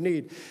whatever you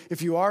need.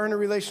 If you are in a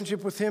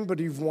relationship with him, but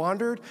you've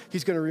wandered,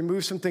 he's gonna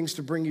remove some things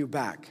to bring you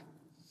back.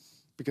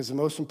 Because the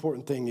most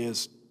important thing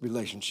is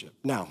relationship.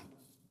 Now,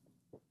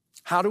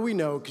 how do we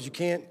know? Because you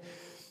can't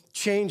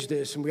change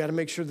this, and we got to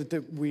make sure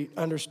that we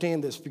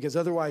understand this, because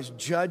otherwise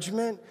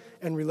judgment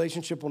and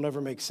relationship will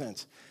never make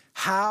sense.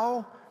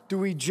 How do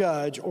we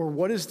judge, or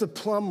what is the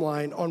plumb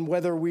line on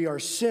whether we are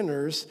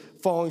sinners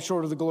falling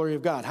short of the glory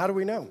of God? How do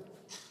we know?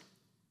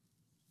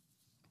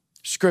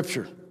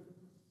 Scripture.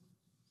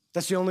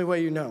 That's the only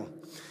way you know.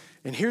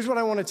 And here's what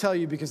I want to tell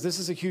you, because this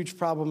is a huge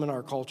problem in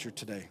our culture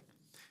today.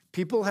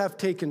 People have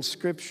taken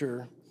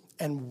Scripture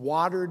and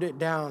watered it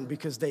down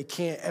because they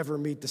can't ever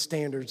meet the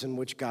standards in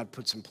which God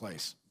puts in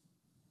place.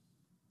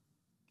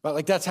 But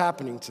like, that's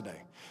happening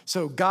today.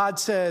 So God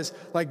says,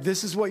 like,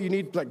 this is what you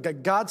need.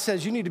 Like, God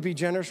says you need to be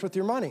generous with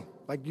your money.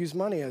 Like, use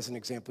money as an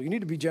example. You need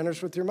to be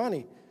generous with your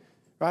money,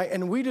 right?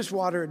 And we just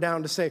water it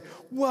down to say,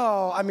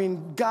 well, I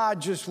mean,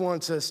 God just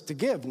wants us to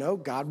give. No,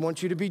 God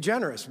wants you to be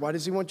generous. Why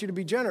does he want you to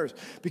be generous?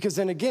 Because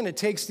then again, it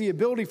takes the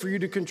ability for you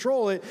to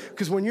control it,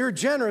 because when you're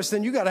generous,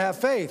 then you got to have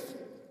faith.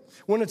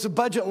 When it's a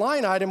budget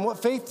line item,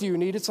 what faith do you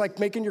need? It's like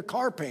making your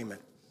car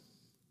payment.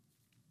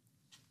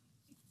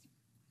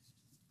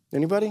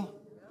 Anybody?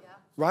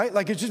 Right?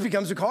 Like, it just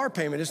becomes a car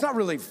payment. It's not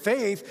really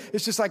faith.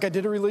 It's just like I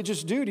did a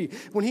religious duty.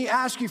 When he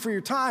asks you for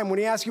your time, when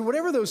he asks you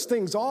whatever those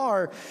things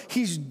are,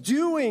 he's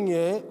doing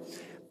it.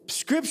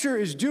 Scripture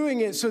is doing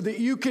it so that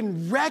you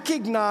can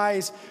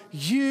recognize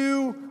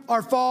you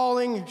are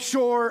falling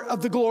short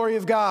of the glory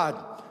of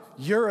God.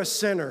 You're a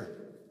sinner.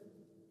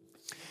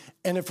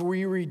 And if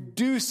we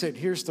reduce it,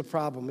 here's the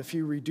problem. If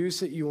you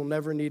reduce it, you will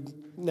never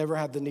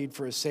have the need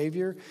for a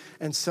Savior.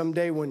 And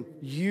someday when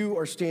you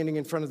are standing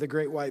in front of the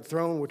great white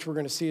throne, which we're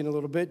going to see in a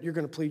little bit, you're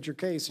going to plead your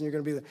case, and you're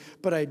going to be like,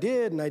 but I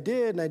did, and I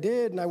did, and I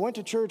did, and I went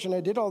to church, and I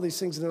did all these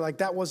things. And they're like,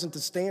 that wasn't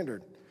the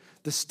standard.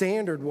 The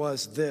standard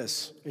was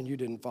this, and you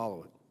didn't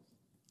follow it.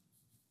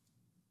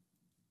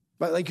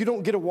 But like, you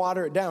don't get to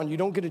water it down. You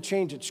don't get to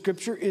change it.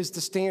 Scripture is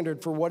the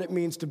standard for what it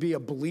means to be a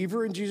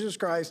believer in Jesus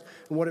Christ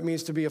and what it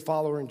means to be a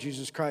follower in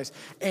Jesus Christ.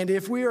 And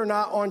if we are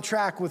not on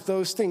track with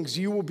those things,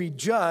 you will be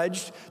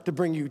judged to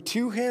bring you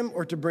to him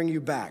or to bring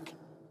you back.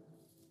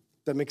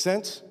 That make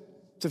sense?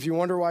 So if you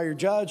wonder why you're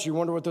judged, you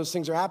wonder what those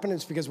things are happening,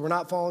 it's because we're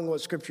not following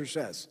what Scripture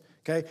says.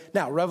 Okay,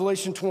 now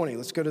Revelation 20,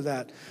 let's go to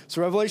that.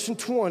 So Revelation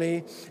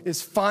 20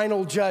 is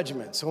final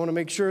judgment. So I want to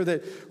make sure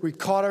that we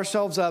caught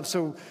ourselves up.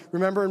 So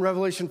remember in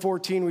Revelation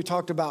 14, we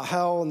talked about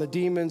hell and the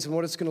demons and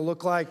what it's going to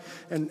look like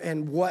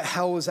and what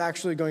hell is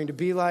actually going to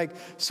be like.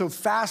 So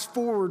fast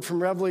forward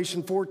from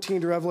Revelation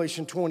 14 to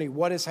Revelation 20,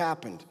 what has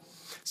happened?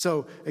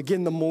 So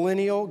again, the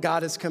millennial,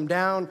 God has come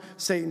down.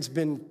 Satan's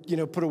been,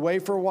 put away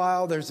for a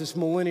while. There's this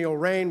millennial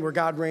reign where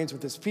God reigns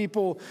with his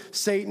people.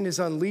 Satan is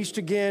unleashed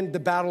again. The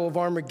battle of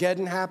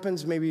Armageddon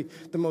happens, maybe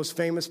the most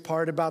famous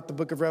part about the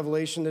book of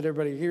Revelation that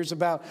everybody hears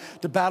about.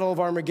 The battle of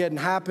Armageddon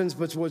happens,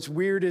 but what's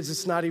weird is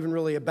it's not even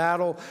really a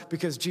battle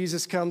because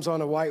Jesus comes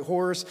on a white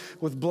horse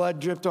with blood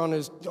dripped on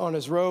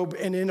his robe,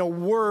 and in a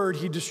word,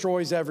 he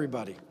destroys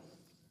everybody.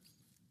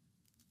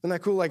 Isn't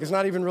that cool? Like, it's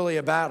not even really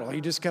a battle. He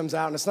just comes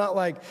out, and it's not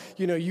like,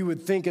 you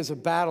would think as a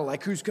battle,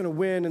 like who's going to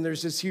win, and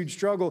there's this huge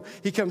struggle.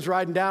 He comes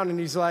riding down, and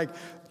he's like,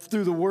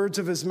 through the words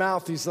of his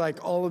mouth, he's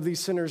like, all of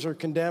these sinners are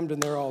condemned,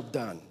 and they're all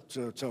done.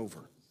 So it's over.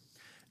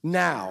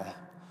 Now,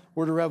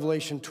 we're to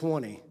Revelation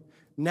 20.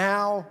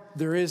 Now,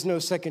 there is no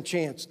second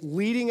chance.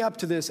 Leading up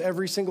to this,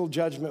 every single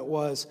judgment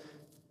was,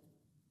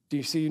 do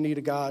you see you need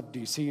a God?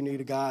 Do you see you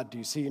need a God? Do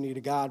you see you need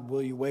a God?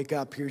 Will you wake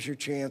up? Here's your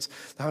chance.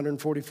 The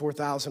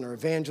 144,000 are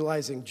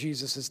evangelizing.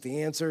 Jesus is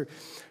the answer.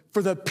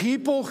 For the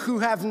people who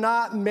have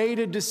not made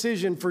a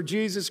decision for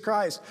Jesus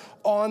Christ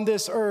on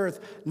this earth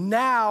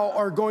now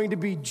are going to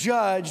be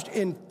judged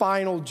in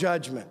final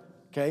judgment,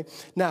 okay?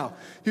 Now,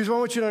 here's what I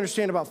want you to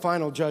understand about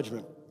final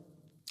judgment.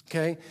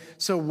 Okay,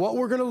 so what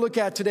we're going to look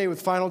at today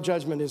with final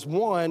judgment is,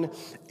 one,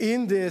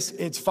 in this,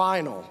 it's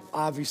final,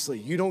 obviously.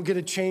 You don't get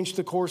to change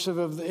the course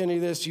of any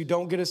of this. You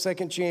don't get a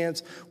second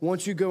chance.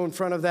 Once you go in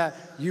front of that,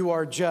 you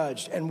are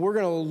judged. And we're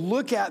going to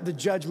look at the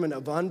judgment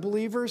of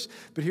unbelievers,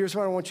 but here's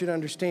what I want you to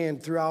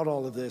understand throughout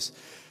all of this.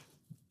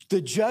 The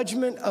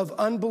judgment of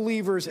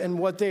unbelievers and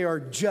what they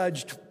are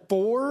judged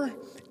for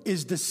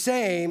is the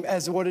same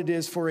as what it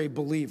is for a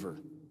believer.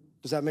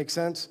 Does that make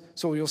sense?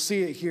 So you'll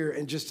see it here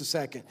in just a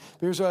second.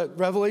 Here's what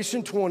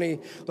Revelation 20,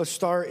 let's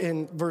start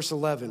in verse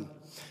 11.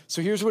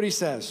 So here's what he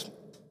says.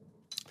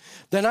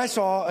 Then I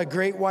saw a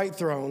great white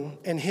throne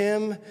and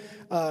him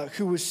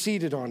who was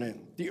seated on it.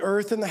 The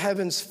earth and the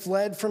heavens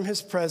fled from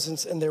his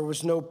presence, and there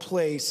was no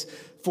place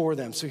for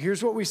them. So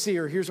here's what we see,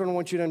 or here's what I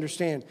want you to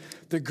understand.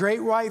 The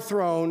great white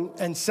throne,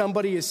 and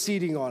somebody is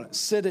seated on it.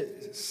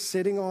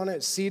 Seated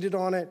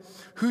on it.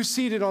 Who's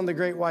seated on the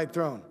great white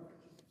throne?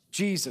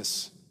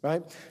 Jesus.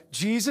 Right?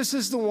 Jesus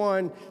is the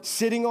one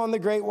sitting on the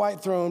great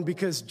white throne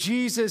because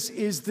Jesus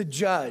is the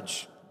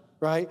judge,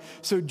 right?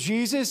 So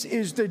Jesus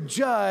is the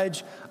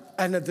judge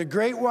and at the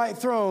great white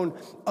throne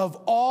of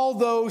all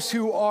those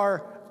who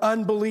are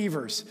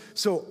unbelievers.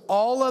 So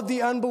all of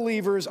the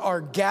unbelievers are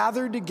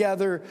gathered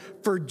together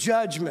for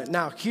judgment.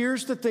 Now,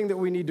 here's the thing that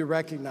we need to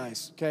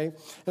recognize, okay?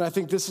 And I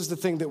think this is the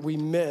thing that we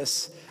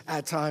miss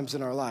at times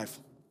in our life.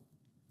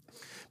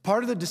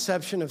 Part of the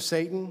deception of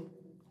Satan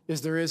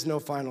is there is no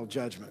final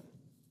judgment.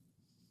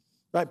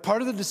 Right,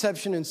 part of the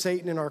deception in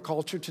Satan in our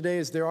culture today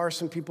is there are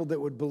some people that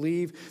would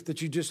believe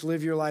that you just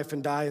live your life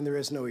and die and there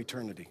is no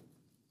eternity.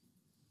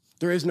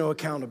 There is no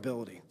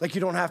accountability. Like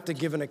you don't have to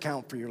give an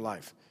account for your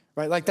life,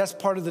 right? Like that's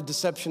part of the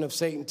deception of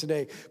Satan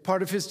today.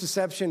 Part of his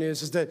deception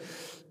is that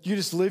you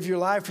just live your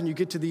life and you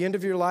get to the end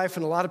of your life,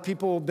 and a lot of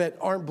people that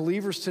aren't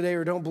believers today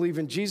or don't believe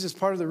in Jesus,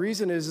 part of the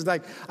reason is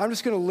like, I'm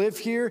just gonna live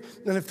here,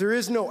 and if there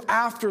is no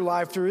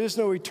afterlife, there is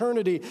no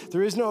eternity,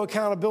 there is no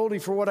accountability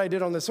for what I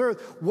did on this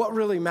earth, what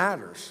really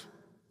matters?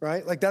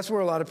 Right? Like that's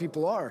where a lot of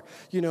people are.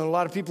 A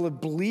lot of people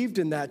have believed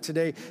in that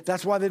today.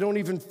 That's why they don't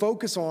even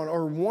focus on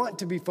or want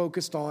to be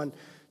focused on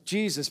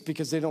Jesus,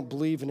 because they don't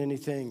believe in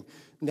anything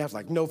and they have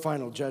like no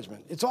final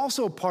judgment. It's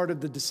also part of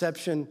the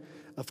deception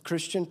of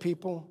Christian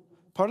people.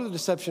 Part of the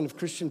deception of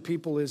Christian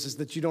people is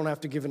that you don't have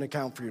to give an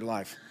account for your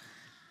life.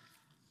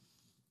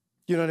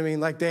 You know what I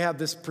mean? Like they have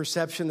this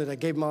perception that I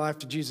gave my life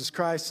to Jesus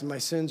Christ and my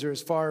sins are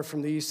as far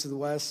from the east to the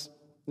west.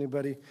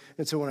 Anybody?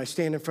 And so when I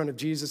stand in front of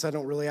Jesus, I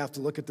don't really have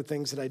to look at the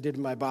things that I did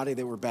in my body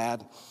that were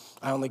bad.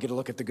 I only get to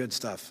look at the good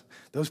stuff.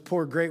 Those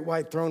poor great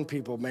white throne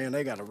people, man,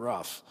 they got it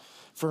rough.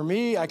 For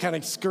me, I kind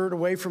of skirt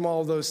away from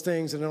all of those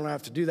things and I don't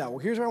have to do that. Well,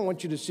 here's what I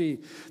want you to see.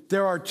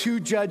 There are two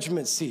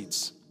judgment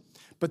seats,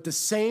 but the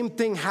same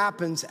thing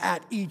happens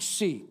at each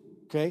seat,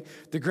 okay?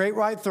 The great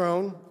white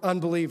throne,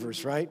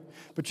 unbelievers, right?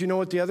 But you know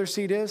what the other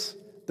seat is?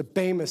 The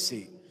Bema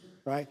seat.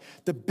 Right?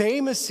 The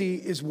Bema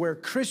seat is where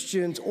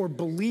Christians or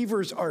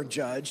believers are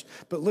judged.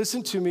 But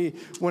listen to me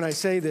when I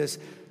say this.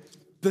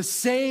 The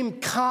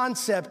same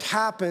concept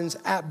happens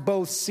at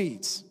both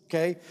seats,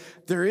 okay?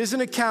 There is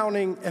an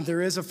accounting and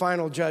there is a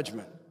final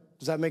judgment.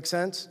 Does that make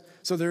sense?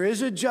 So there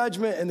is a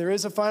judgment and there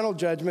is a final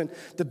judgment.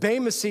 The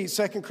Bema seat,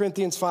 2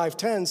 Corinthians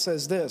 5:10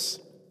 says this.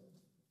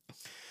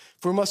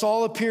 For we must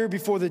all appear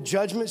before the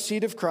judgment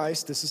seat of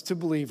Christ, this is to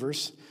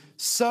believers,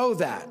 so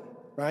that,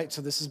 right?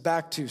 So this is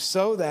back to,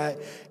 so that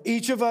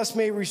each of us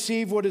may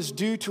receive what is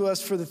due to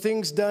us for the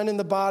things done in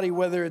the body,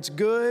 whether it's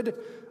good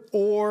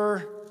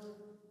or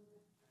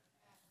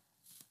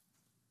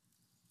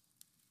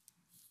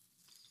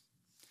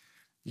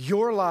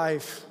your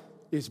life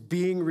is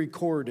being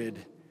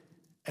recorded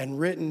and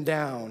written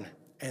down,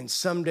 and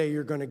someday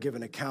you're going to give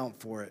an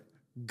account for it,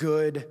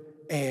 good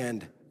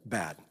and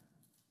bad.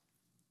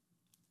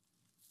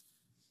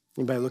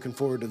 Anybody looking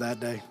forward to that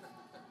day?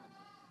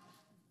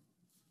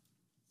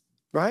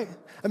 right?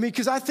 I mean,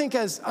 because I think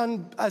as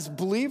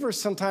believers,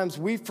 sometimes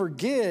we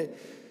forget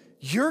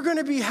you're going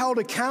to be held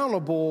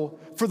accountable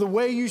for the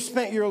way you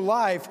spent your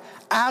life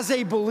as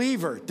a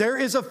believer. There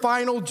is a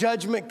final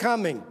judgment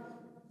coming,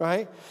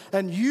 right?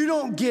 And you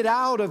don't get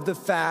out of the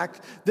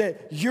fact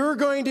that you're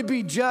going to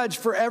be judged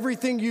for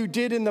everything you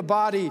did in the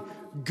body,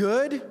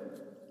 good,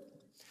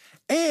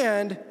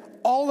 and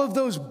all of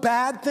those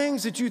bad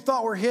things that you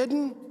thought were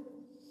hidden,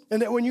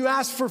 and that when you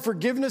ask for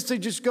forgiveness, they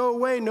just go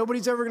away.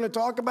 Nobody's ever going to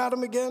talk about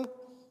them again.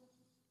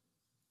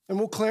 And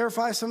we'll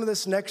clarify some of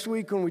this next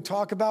week when we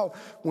talk about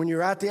when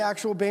you're at the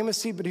actual Bema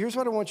seat. But here's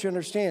what I want you to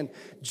understand.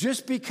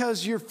 Just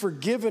because you're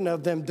forgiven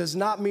of them does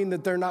not mean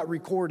that they're not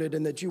recorded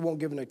and that you won't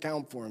give an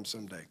account for them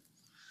someday.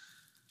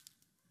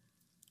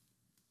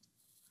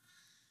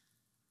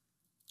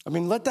 I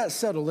mean, let that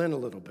settle in a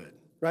little bit,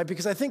 right?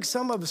 Because I think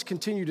some of us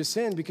continue to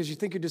sin because you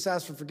think you just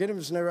ask for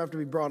forgiveness and never have to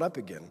be brought up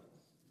again.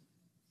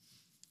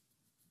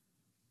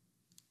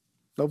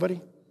 Nobody?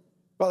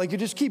 Well, like you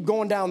just keep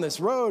going down this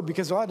road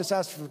because, I just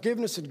asked for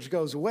forgiveness, it just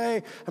goes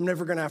away. I'm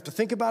never going to have to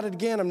think about it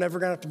again. I'm never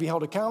going to have to be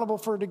held accountable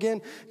for it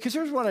again. Because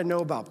here's what I know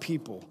about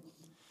people.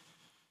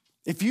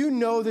 If you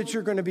know that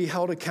you're going to be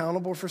held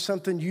accountable for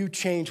something, you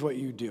change what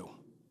you do.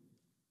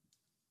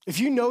 If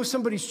you know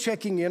somebody's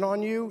checking in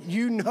on you,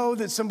 you know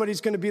that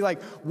somebody's going to be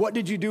like, what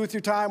did you do with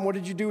your time? What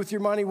did you do with your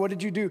money? What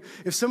did you do?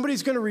 If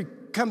somebody's going to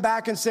come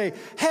back and say,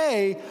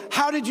 hey,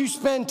 how did you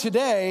spend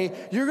today?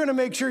 You're going to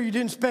make sure you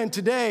didn't spend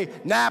today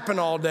napping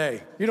all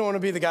day. You don't want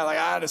to be the guy like,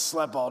 I just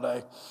slept all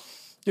day.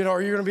 You know,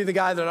 or you're going to be the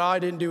guy that, I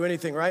didn't do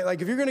anything, right?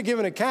 Like if you're going to give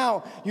an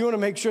account, you want to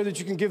make sure that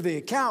you can give the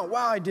account.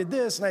 Wow, I did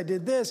this and I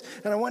did this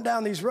and I went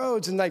down these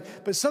roads. And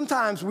but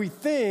sometimes we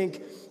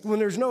think when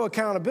there's no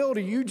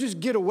accountability, you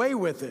just get away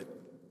with it.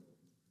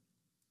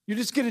 You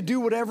just get to do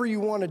whatever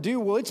you want to do.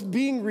 Well, it's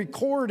being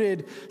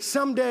recorded.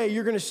 Someday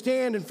you're going to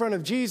stand in front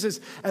of Jesus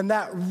and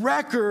that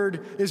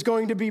record is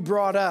going to be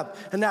brought up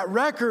and that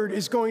record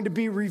is going to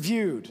be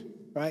reviewed,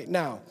 right?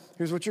 Now,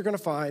 here's what you're going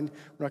to find.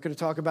 We're not going to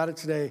talk about it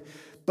today,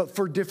 but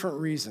for different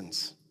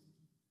reasons.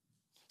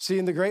 See,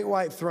 in the great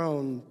white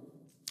throne,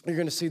 you're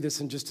going to see this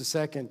in just a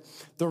second.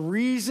 The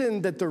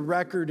reason that the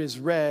record is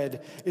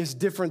read is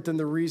different than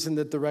the reason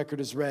that the record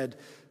is read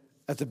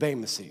at the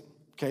Bema seat.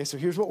 Okay, so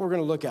here's what we're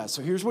going to look at.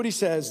 So here's what he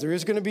says. There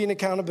is going to be an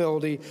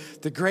accountability.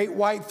 The great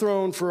white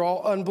throne for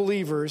all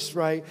unbelievers,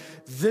 right?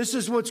 This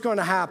is what's going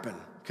to happen.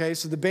 Okay,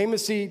 so the Bema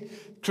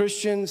seat,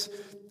 Christians,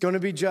 going to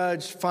be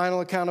judged,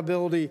 final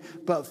accountability.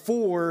 But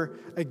for,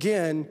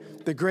 again,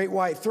 the great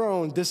white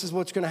throne, this is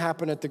what's going to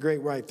happen at the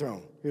great white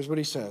throne. Here's what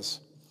he says.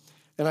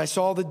 And I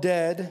saw the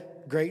dead,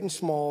 great and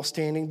small,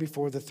 standing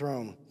before the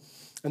throne.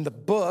 And the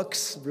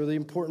books, really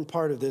important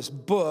part of this,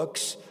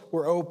 books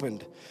were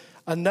opened.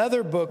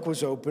 Another book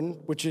was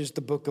opened, which is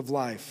the book of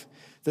life.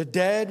 The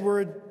dead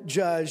were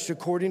judged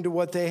according to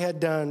what they had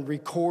done,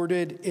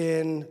 recorded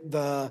in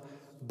the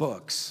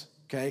books,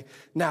 okay?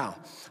 Now,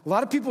 a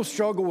lot of people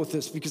struggle with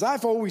this because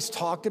I've always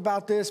talked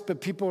about this,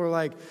 but people are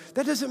like,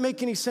 that doesn't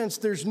make any sense.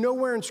 There's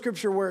nowhere in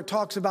Scripture where it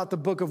talks about the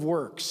book of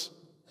works,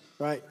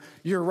 right?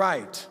 You're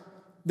right.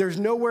 There's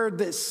nowhere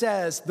that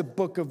says the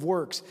book of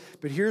works.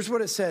 But here's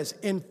what it says.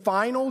 In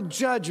final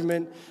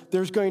judgment,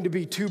 there's going to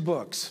be two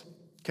books,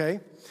 okay?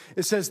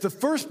 It says the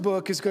first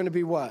book is going to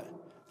be what?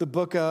 The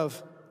book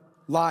of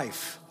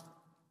life,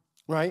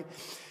 right?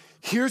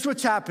 Here's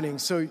what's happening.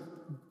 So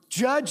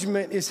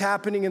judgment is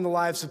happening in the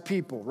lives of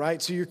people, right?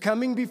 So you're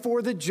coming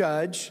before the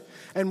judge,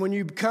 and when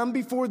you come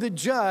before the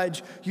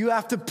judge, you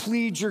have to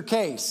plead your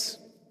case,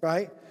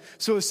 right?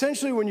 So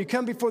essentially, when you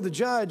come before the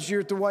judge,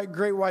 you're at the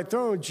great white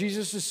throne.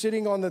 Jesus is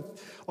sitting on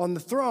the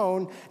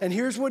throne, and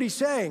here's what he's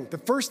saying. The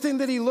first thing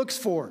that he looks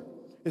for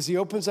is he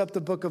opens up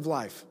the book of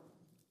life.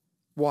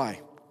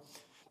 Why?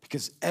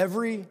 Because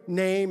every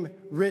name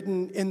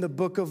written in the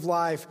book of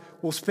life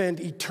will spend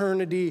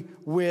eternity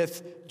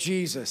with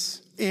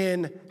Jesus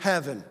in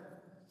heaven.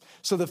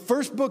 So the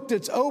first book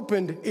that's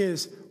opened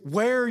is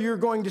where you're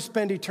going to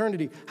spend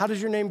eternity. How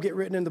does your name get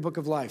written in the book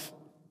of life?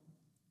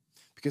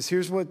 Because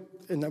here's what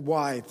and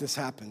why this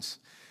happens.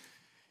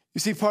 You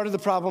see, part of the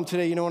problem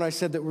today, when I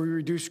said that we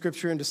reduce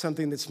Scripture into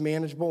something that's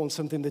manageable and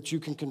something that you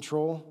can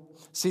control?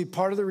 See,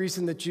 part of the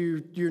reason that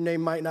your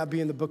name might not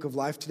be in the book of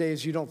life today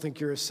is you don't think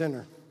you're a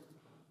sinner.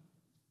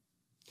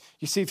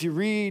 You see, if you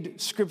read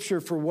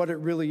Scripture for what it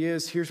really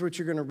is, here's what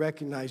you're going to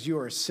recognize. You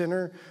are a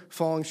sinner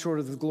falling short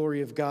of the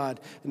glory of God.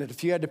 And that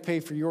if you had to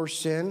pay for your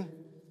sin,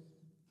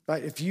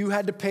 right, if you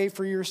had to pay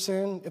for your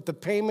sin, if the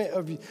payment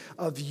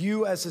of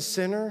you as a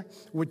sinner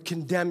would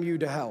condemn you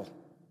to hell,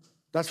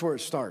 that's where it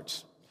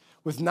starts.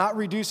 With not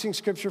reducing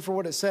Scripture for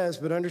what it says,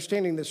 but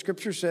understanding that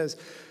Scripture says,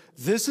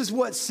 this is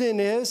what sin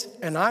is,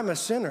 and I'm a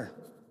sinner.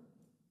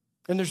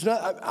 And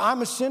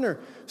I'm a sinner.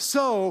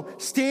 So,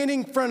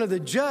 standing in front of the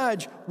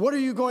judge, what are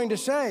you going to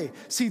say?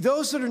 See,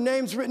 those that are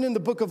names written in the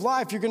book of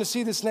life, you're going to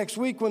see this next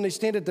week when they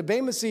stand at the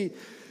Bema seat.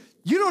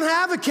 You don't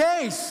have a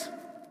case.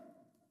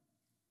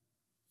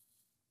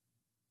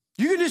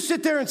 You can just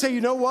sit there and say,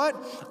 you know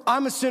what?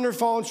 I'm a sinner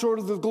falling short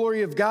of the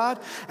glory of God.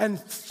 And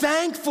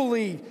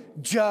thankfully,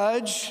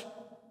 judge,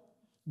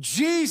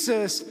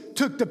 Jesus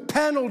took the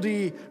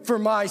penalty for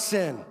my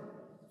sin.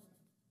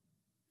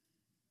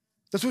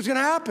 That's what's going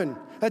to happen.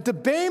 At the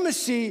Bema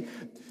seat,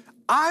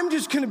 I'm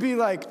just going to be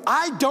like,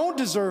 I don't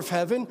deserve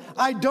heaven.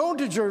 I don't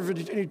deserve an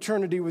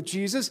eternity with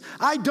Jesus.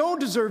 I don't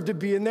deserve to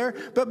be in there.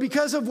 But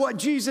because of what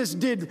Jesus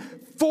did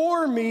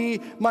for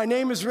me, my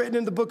name is written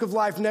in the book of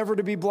life, never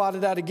to be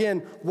blotted out again.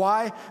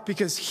 Why?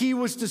 Because he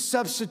was the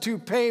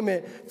substitute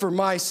payment for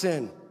my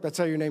sin. That's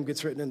how your name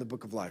gets written in the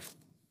book of life.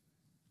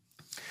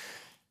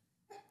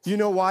 You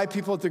know why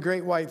people at the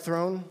great white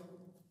throne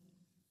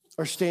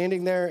are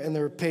standing there and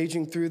they're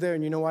paging through there,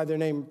 and you know why their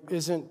name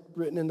isn't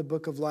written in the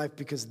book of life?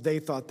 Because they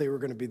thought they were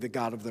going to be the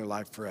God of their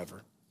life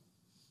forever.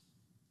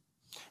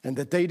 And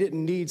that they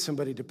didn't need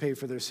somebody to pay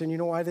for their sin. You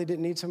know why they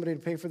didn't need somebody to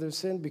pay for their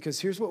sin? Because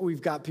here's what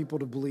we've got people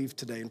to believe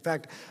today. In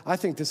fact, I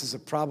think this is a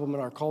problem in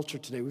our culture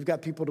today. We've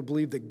got people to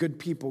believe that good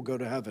people go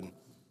to heaven.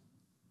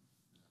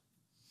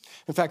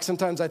 In fact,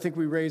 sometimes I think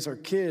we raise our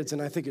kids,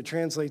 and I think it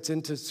translates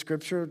into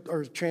scripture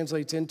or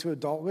translates into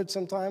adulthood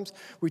sometimes.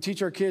 We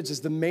teach our kids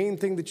is the main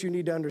thing that you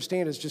need to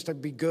understand is just to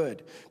be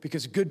good,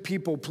 because good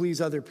people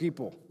please other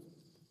people.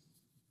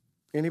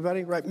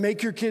 Anybody? Right?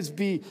 Make your kids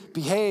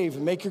behave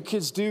and make your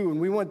kids do. And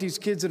we want these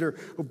kids that are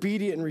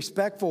obedient and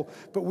respectful,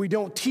 but we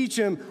don't teach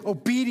them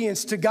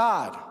obedience to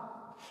God.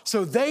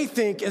 So they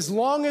think as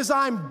long as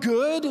I'm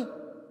good,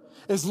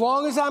 as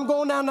long as I'm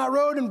going down that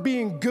road and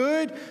being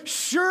good,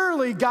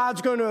 surely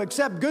God's going to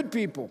accept good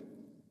people.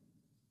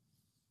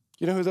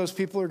 You know who those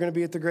people are going to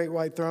be at the great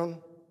white throne?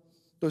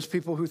 Those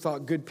people who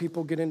thought good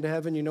people get into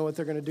heaven, you know what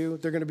they're going to do?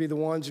 They're going to be the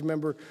ones,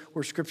 remember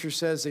where scripture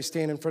says they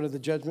stand in front of the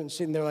judgment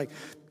seat and they're like,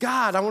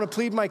 God, I want to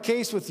plead my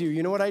case with you.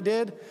 You know what I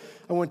did?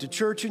 I went to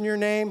church in your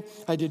name.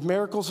 I did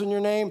miracles in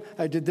your name.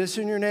 I did this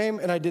in your name,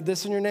 and I did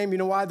this in your name. You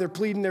know why? They're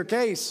pleading their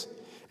case.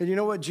 And you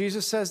know what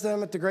Jesus says to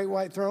them at the great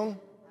white throne?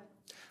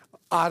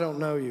 I don't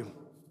know you.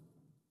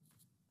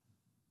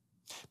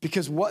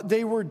 Because what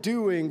they were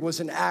doing was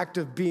an act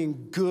of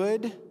being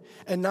good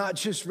and not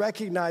just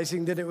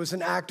recognizing that it was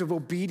an act of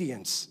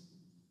obedience,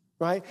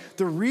 right?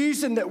 The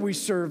reason that we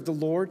serve the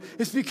Lord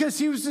is because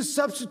he was the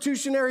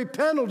substitutionary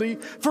penalty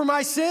for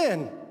my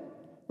sin,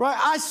 right?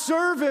 I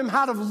serve him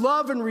out of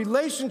love and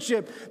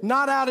relationship,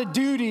 not out of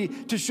duty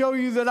to show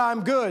you that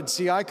I'm good.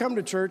 See, I come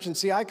to church and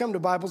see, I come to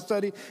Bible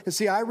study and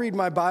see, I read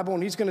my Bible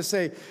and he's going to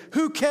say,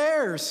 who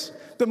cares?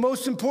 The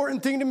most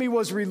important thing to me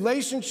was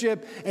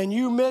relationship, and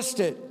you missed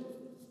it.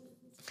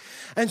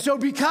 And so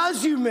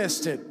because you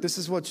missed it, this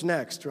is what's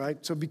next, right?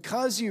 So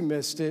because you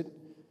missed it,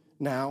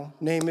 now,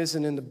 name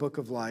isn't in the book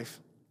of life,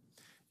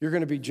 you're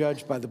going to be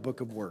judged by the book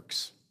of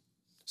works.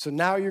 So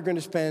now you're going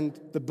to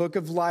spend, the book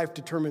of life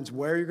determines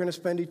where you're going to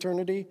spend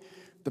eternity.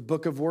 The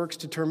book of works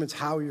determines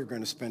how you're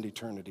going to spend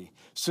eternity.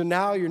 So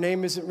now your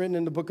name isn't written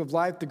in the book of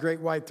life. The great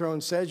white throne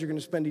says you're going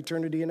to spend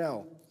eternity in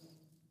hell.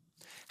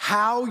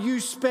 How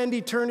you spend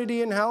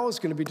eternity in hell is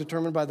going to be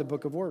determined by the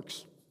book of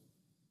works.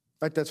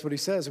 Right? That's what he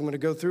says. I'm going to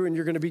go through and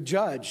you're going to be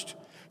judged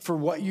for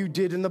what you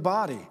did in the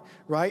body,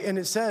 right? And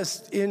it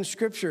says in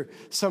scripture,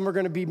 some are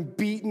going to be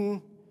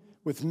beaten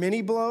with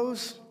many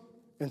blows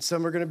and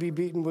some are going to be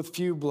beaten with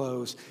few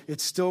blows.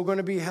 It's still going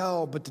to be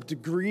hell, but the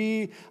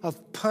degree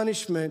of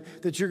punishment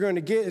that you're going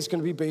to get is going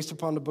to be based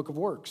upon the book of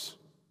works,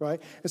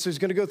 right? And so he's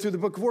going to go through the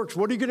book of works.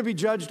 What are you going to be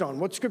judged on?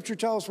 What scripture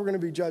tells us we're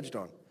going to be judged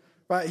on?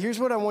 Right, here's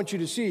what I want you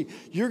to see.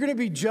 You're going to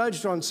be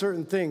judged on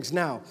certain things.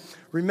 Now,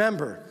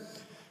 remember,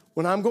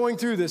 when I'm going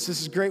through this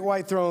is great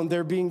white throne,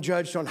 they're being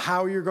judged on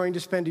how you're going to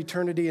spend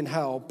eternity in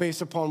hell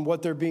based upon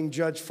what they're being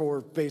judged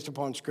for based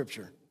upon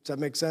scripture. Does that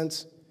make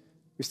sense?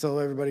 We still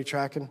have everybody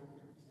tracking?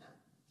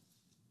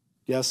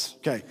 Yes?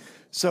 Okay.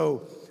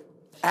 So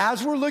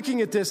as we're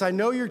looking at this, I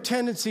know your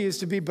tendency is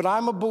to be, but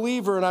I'm a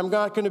believer and I'm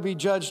not going to be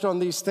judged on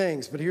these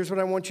things. But here's what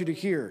I want you to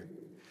hear.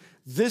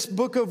 This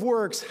book of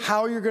works,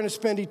 how you're going to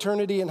spend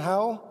eternity in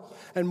hell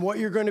and what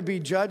you're going to be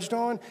judged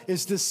on,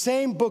 is the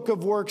same book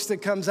of works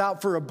that comes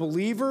out for a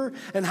believer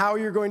and how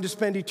you're going to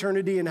spend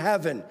eternity in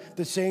heaven.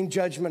 The same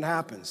judgment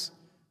happens.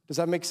 Does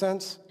that make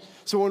sense?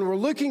 So when we're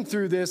looking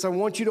through this, I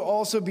want you to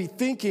also be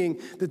thinking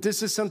that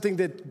this is something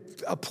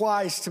that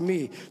applies to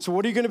me. So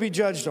what are you going to be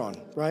judged on,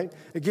 right?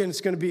 Again,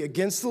 it's going to be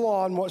against the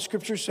law and what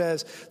scripture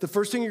says. The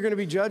first thing you're going to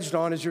be judged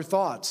on is your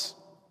thoughts.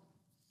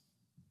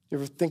 You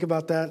ever think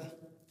about that?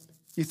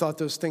 You thought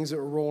those things that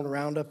were rolling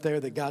around up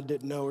there that God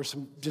didn't know, or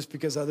just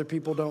because other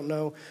people don't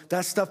know,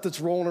 that stuff that's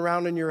rolling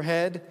around in your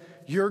head,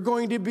 you're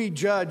going to be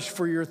judged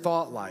for your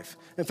thought life.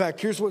 In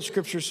fact, here's what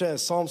scripture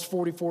says, Psalms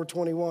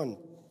 44:21.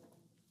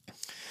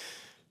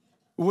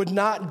 Would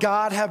not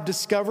God have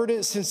discovered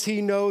it, since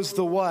he knows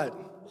the what?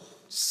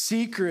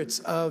 Secrets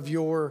of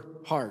your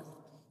heart.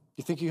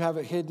 You think you have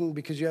it hidden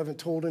because you haven't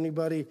told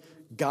anybody?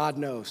 God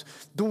knows.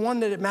 The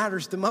one that it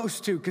matters the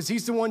most to, because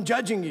he's the one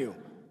judging you.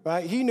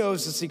 Right? He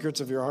knows the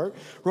secrets of your heart.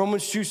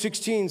 Romans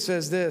 2:16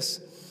 says this.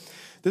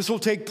 This will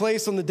take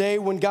place on the day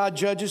when God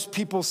judges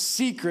people's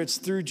secrets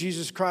through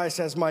Jesus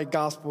Christ, as my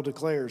gospel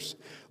declares.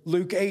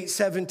 Luke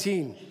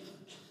 8:17.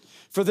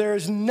 For there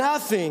is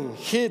nothing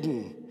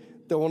hidden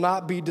that will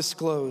not be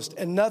disclosed,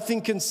 and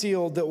nothing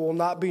concealed that will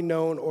not be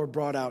known or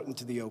brought out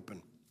into the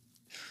open.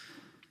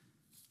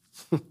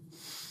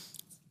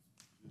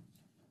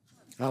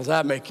 How does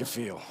that make you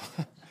feel?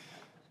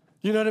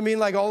 You know what I mean?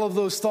 Like all of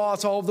those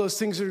thoughts, all of those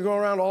things that are going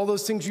around, all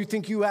those things you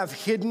think you have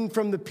hidden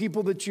from the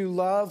people that you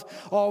love,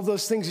 all of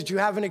those things that you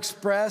haven't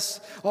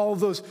expressed, all of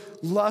those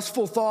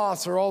lustful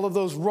thoughts or all of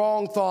those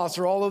wrong thoughts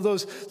or all of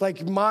those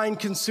like mind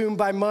consumed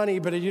by money,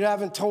 but you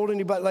haven't told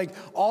anybody, like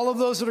all of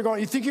those that are going,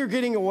 you think you're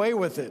getting away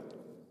with it,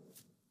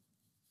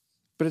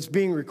 but it's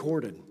being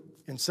recorded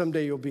and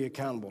someday you'll be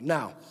accountable.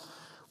 Now,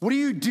 what do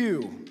you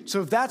do?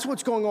 So if that's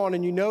what's going on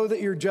and you know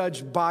that you're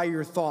judged by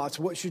your thoughts,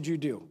 what should you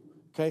do?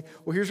 Okay,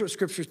 well, here's what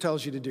Scripture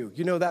tells you to do.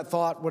 You know that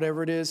thought,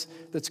 whatever it is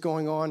that's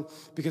going on,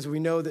 because we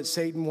know that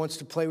Satan wants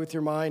to play with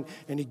your mind,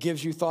 and he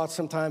gives you thoughts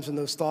sometimes, and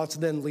those thoughts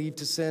then lead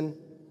to sin.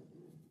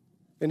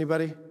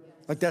 Anybody?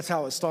 Like that's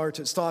how it starts.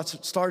 It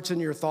starts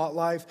in your thought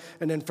life,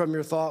 and then from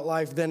your thought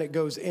life, then it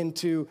goes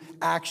into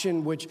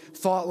action, which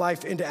thought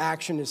life into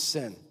action is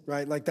sin,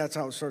 right? Like that's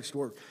how it starts to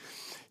work.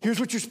 Here's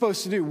what you're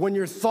supposed to do. When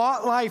your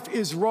thought life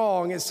is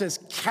wrong, it says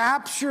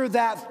capture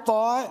that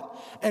thought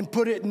and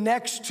put it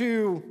next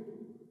to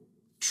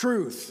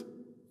truth,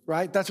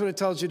 right? That's what it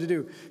tells you to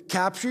do.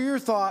 Capture your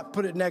thought,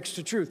 put it next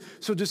to truth.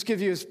 So just give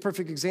you a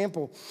perfect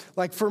example.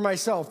 Like for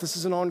myself, this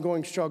is an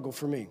ongoing struggle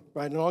for me,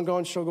 right? An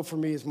ongoing struggle for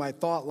me is my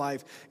thought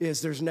life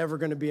is there's never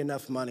going to be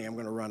enough money. I'm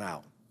going to run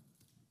out.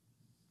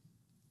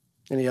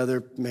 Any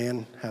other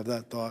man have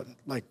that thought?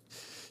 Like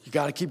you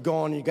got to keep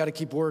going, you got to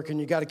keep working,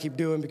 you got to keep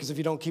doing, because if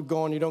you don't keep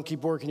going, you don't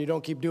keep working, you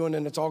don't keep doing,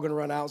 then it's all going to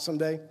run out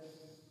someday.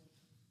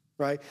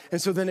 Right?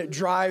 And so then it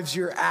drives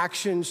your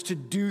actions to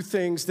do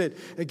things that,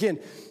 again,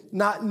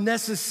 not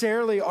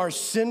necessarily are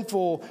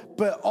sinful,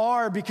 but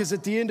are because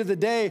at the end of the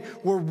day,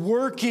 we're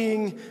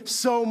working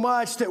so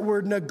much that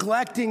we're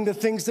neglecting the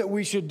things that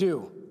we should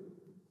do.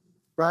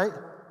 Right?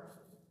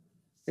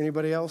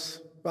 Anybody else?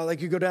 Well,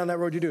 like you go down that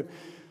road, you do.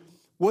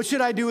 What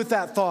should I do with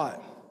that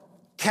thought?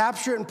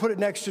 Capture it and put it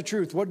next to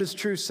truth. What does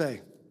truth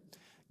say?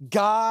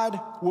 God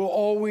will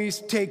always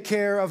take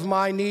care of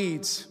my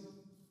needs.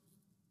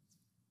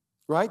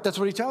 Right? That's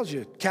what he tells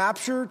you.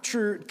 Capture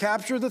truth,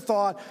 capture the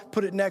thought,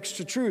 put it next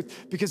to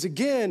truth. Because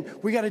again,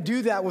 we got to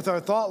do that with our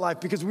thought life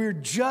because we're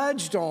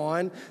judged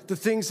on the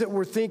things that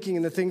we're thinking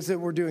and the things that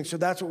we're doing. So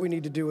that's what we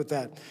need to do with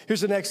that.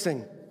 Here's the next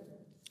thing.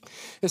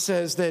 It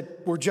says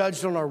that we're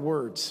judged on our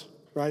words,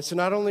 right? So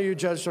not only are you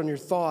judged on your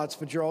thoughts,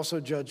 but you're also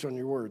judged on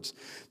your words.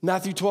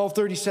 Matthew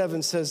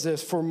 12:37 says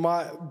this,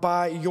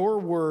 by your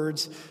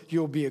words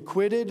you'll be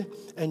acquitted,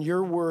 and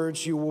your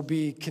words you will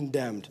be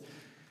condemned.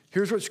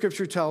 Here's what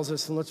Scripture tells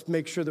us, and let's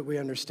make sure that we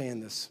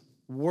understand this.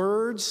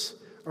 Words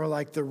are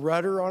like the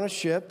rudder on a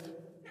ship.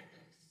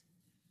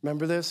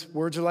 Remember this?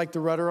 Words are like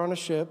the rudder on a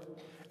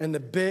ship and the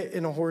bit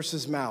in a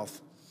horse's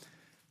mouth.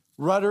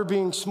 Rudder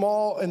being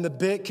small and the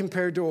bit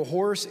compared to a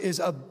horse is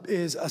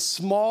a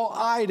small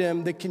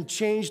item that can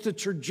change the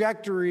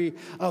trajectory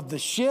of the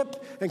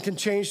ship and can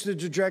change the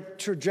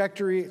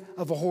trajectory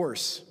of a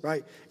horse,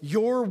 right?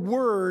 Your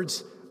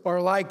words are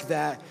like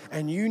that,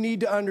 and you need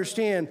to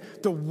understand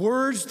the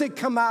words that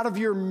come out of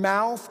your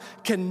mouth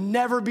can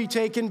never be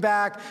taken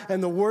back,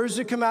 and the words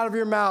that come out of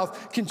your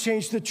mouth can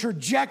change the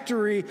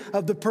trajectory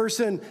of the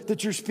person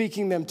that you're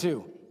speaking them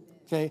to.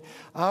 Okay,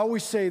 I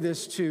always say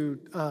this to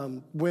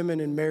women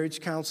in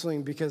marriage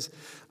counseling because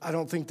I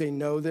don't think they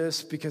know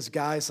this because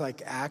guys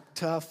like act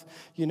tough,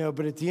 you know,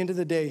 but at the end of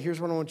the day,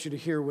 here's what I want you to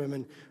hear,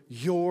 women.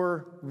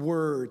 Your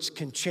words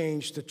can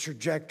change the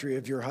trajectory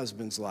of your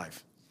husband's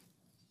life.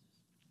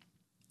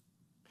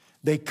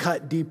 They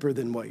cut deeper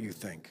than what you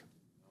think.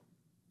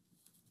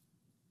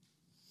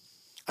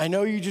 I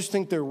know you just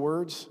think they're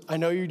words. I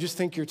know you just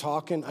think you're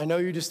talking. I know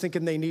you're just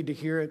thinking they need to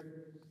hear it.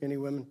 Any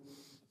women?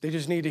 They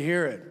just need to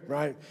hear it,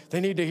 right? They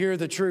need to hear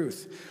the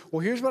truth. Well,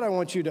 here's what I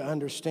want you to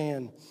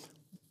understand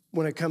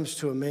when it comes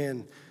to a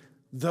man.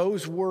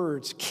 Those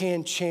words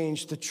can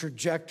change the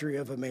trajectory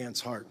of a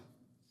man's heart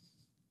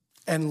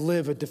and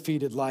live a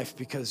defeated life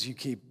because you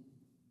keep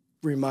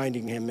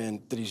reminding him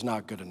that he's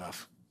not good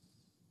enough.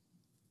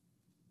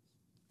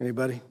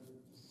 Anybody?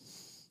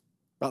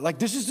 Like,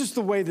 this is just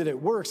the way that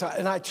it works.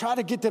 And I try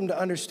to get them to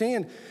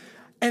understand.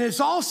 And it's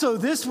also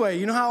this way.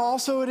 You know how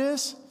also it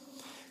is?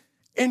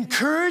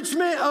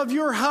 Encouragement of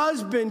your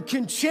husband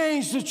can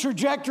change the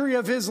trajectory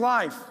of his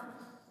life.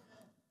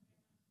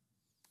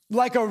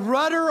 Like a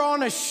rudder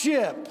on a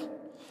ship.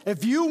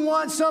 If you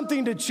want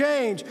something to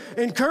change,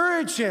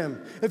 encourage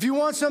him. If you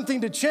want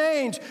something to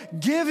change,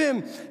 give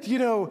him,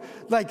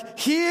 like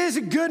he is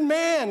a good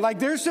man. Like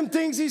there's some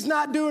things he's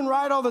not doing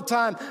right all the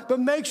time, but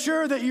make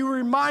sure that you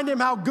remind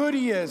him how good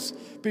he is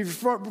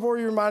before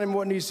you remind him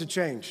what needs to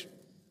change.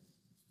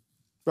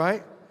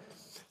 Right?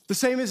 The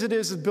same as it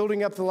is with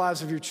building up the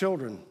lives of your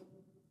children.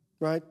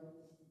 Right?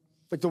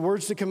 Like the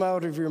words that come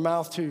out of your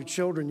mouth to your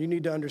children, you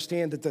need to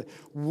understand that the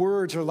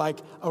words are like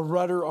a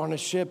rudder on a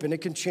ship, and it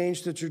can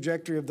change the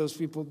trajectory of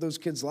those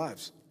kids'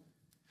 lives.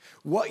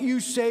 What you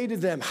say to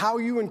them, how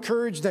you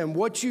encourage them,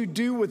 what you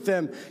do with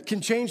them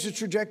can change the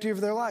trajectory of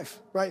their life,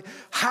 right?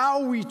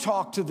 How we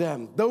talk to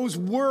them, those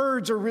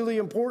words are really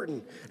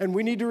important. And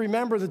we need to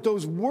remember that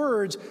those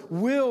words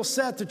will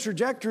set the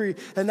trajectory.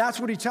 And that's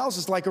what he tells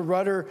us, like a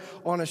rudder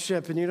on a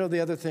ship. And you know, the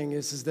other thing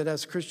is that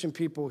as Christian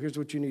people, here's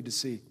what you need to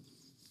see.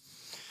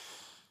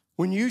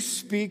 When you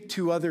speak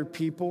to other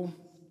people,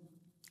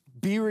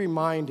 be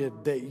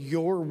reminded that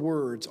your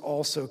words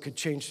also could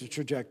change the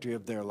trajectory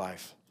of their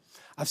life.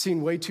 I've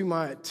seen way too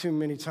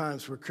many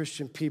times where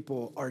Christian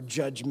people are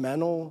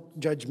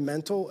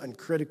judgmental and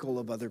critical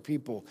of other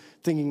people,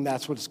 thinking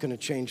that's what's going to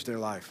change their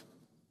life.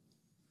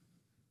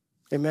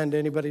 Amen to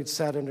anybody that's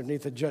sat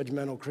underneath a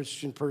judgmental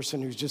Christian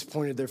person who's just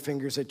pointed their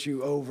fingers at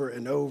you over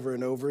and over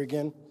and over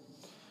again,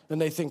 and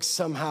they think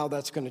somehow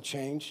that's going to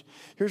change.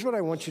 Here's what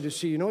I want you to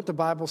see. You know what the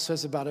Bible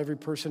says about every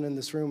person in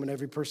this room and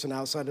every person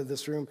outside of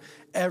this room?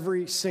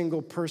 Every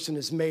single person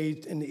is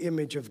made in the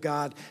image of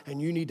God, and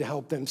you need to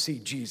help them see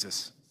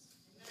Jesus.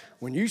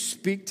 When you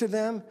speak to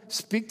them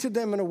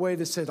in a way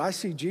that says, I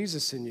see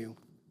Jesus in you,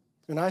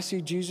 and I see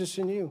Jesus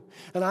in you.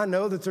 And I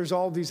know that there's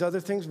all these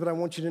other things, but I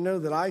want you to know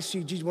that I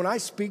see Jesus. When I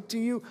speak to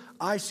you,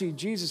 I see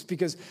Jesus,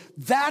 because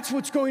that's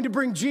what's going to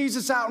bring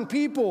Jesus out in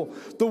people.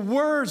 The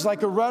words,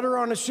 like a rudder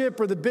on a ship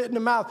or the bit in the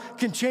mouth,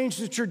 can change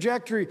the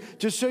trajectory.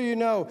 Just so you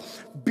know,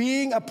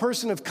 being a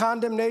person of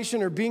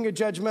condemnation or being a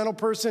judgmental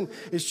person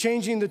is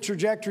changing the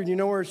trajectory. You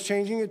know where it's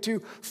changing it to?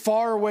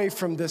 Far away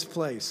from this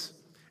place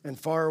and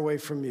far away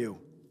from you.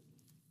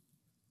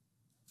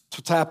 It's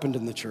what's happened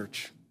in the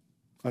church,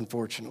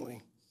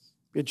 unfortunately.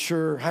 It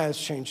sure has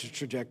changed the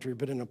trajectory,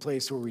 but in a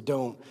place where we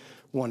don't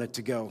want it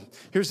to go.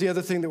 Here's the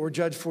other thing that we're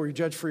judged for. You're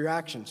judged for your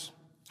actions,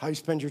 how you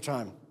spend your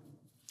time,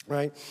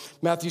 right?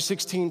 Matthew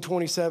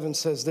 16:27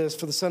 says this,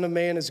 for the Son of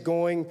Man is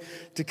going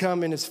to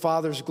come in his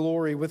Father's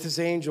glory with his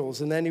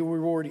angels, and then he will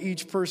reward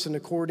each person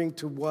according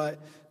to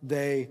what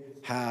they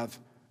have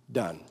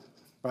done,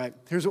 right?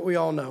 Here's what we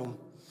all know.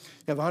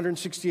 You have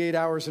 168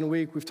 hours in a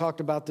week. We've talked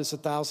about this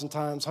 1,000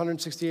 times.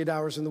 168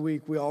 hours in the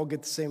week, we all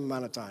get the same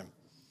amount of time.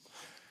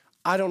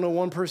 I don't know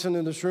one person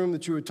in this room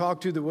that you would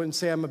talk to that wouldn't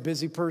say, I'm a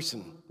busy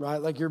person, right?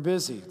 Like, you're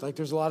busy. Like,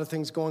 there's a lot of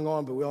things going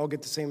on, but we all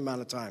get the same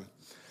amount of time.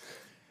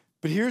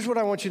 But here's what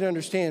I want you to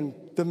understand.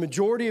 The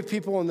majority of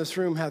people in this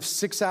room have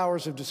 6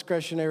 hours of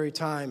discretionary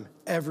time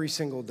every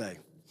single day.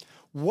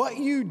 What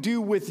you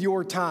do with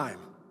your time,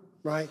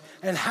 right,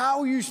 and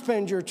how you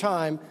spend your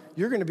time,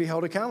 you're going to be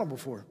held accountable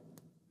for.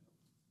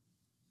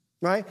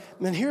 Right?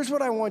 And here's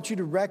what I want you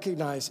to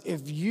recognize.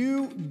 If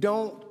you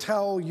don't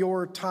tell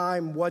your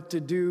time what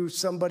to do,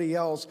 somebody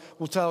else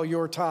will tell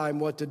your time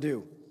what to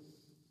do.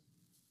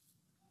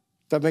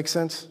 That make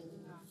sense?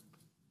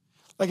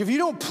 Like, if you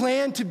don't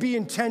plan to be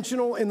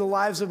intentional in the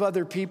lives of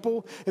other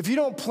people, if you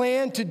don't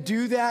plan to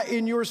do that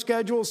in your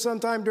schedule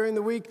sometime during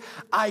the week,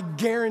 I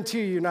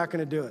guarantee you're not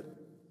going to do it.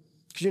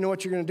 Because you know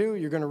what you're going to do?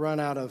 You're going to run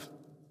out of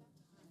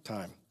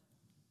time.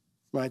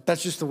 Right?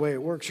 That's just the way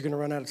it works. You're going to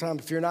run out of time.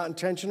 If you're not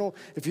intentional,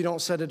 if you don't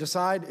set it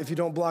aside, if you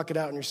don't block it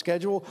out in your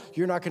schedule,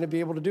 you're not going to be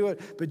able to do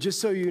it. But just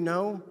so you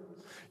know,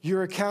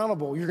 you're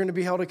accountable. You're going to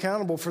be held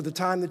accountable for the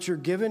time that you're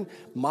given.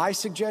 My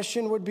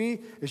suggestion would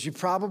be is you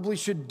probably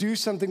should do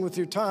something with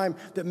your time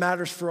that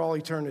matters for all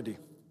eternity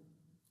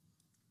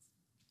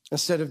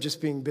instead of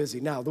just being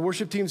busy. Now, the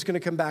worship team's going to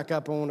come back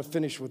up. I want to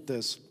finish with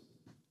this.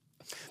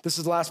 This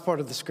is the last part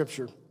of the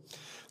scripture.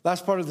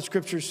 Last part of the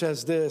scripture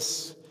says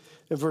this.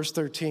 In verse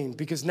 13,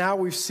 because now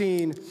we've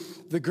seen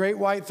the great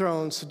white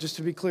throne. So just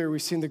to be clear,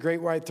 we've seen the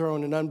great white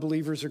throne, and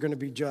unbelievers are going to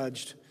be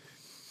judged.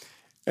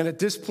 And at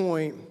this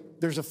point,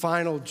 there's a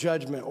final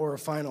judgment or a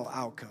final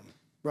outcome,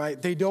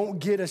 right? They don't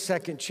get a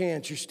second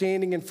chance. You're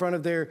standing in front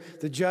of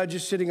the judge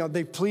is sitting on,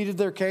 they've pleaded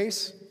their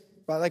case,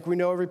 right? Like we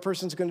know every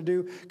person's going to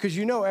do. Because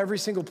you know every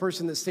single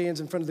person that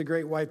stands in front of the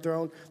great white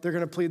throne, they're going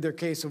to plead their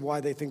case of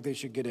why they think they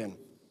should get in.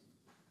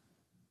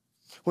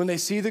 When they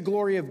see the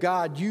glory of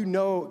God, you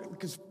know,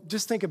 because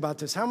just think about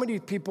this. How many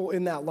people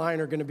in that line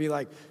are going to be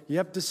like,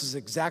 yep, this is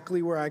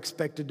exactly where I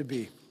expected to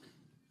be?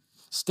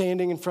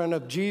 Standing in front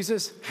of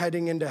Jesus,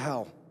 heading into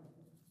hell.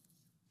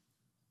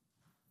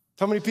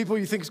 How many people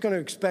you think is going to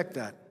expect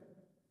that?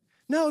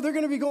 No, they're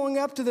going to be going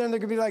up to them. They're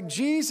going to be like,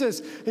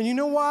 Jesus, and you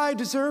know why I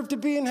deserve to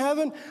be in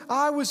heaven?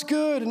 I was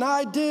good, and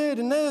I did,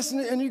 and this,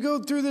 and you go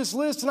through this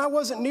list, and I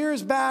wasn't near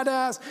as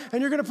badass,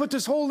 and you're going to put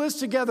this whole list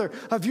together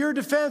of your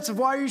defense of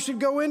why you should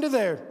go into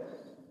there.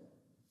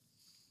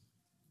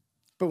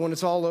 But when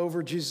it's all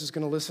over, Jesus is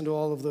going to listen to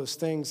all of those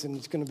things, and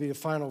it's going to be a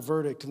final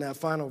verdict, and that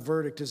final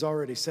verdict is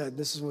already said.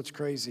 This is what's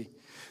crazy.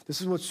 This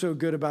is what's so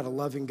good about a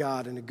loving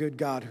God and a good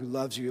God who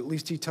loves you. At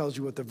least he tells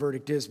you what the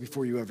verdict is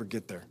before you ever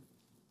get there.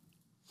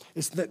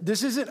 It's that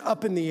this isn't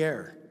up in the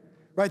air,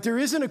 right? There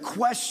isn't a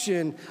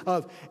question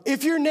of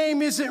if your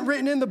name isn't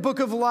written in the book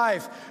of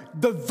life,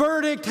 the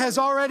verdict has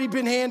already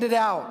been handed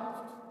out.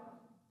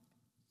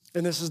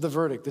 And this is the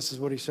verdict. This is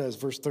what he says,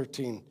 verse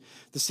 13.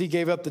 The sea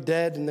gave up the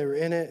dead, and they were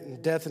in it,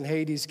 and death and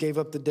Hades gave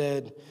up the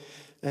dead.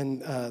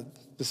 And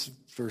this is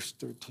verse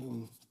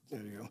 13.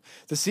 There you go.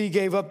 The sea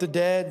gave up the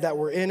dead that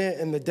were in it,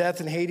 and the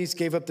death and Hades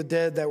gave up the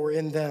dead that were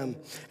in them.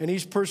 And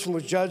each person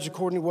was judged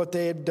according to what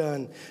they had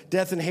done.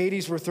 Death and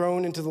Hades were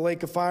thrown into the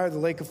lake of fire. The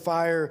lake of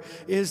fire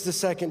is the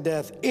second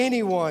death.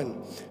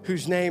 Anyone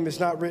whose name is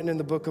not written in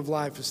the book of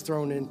life is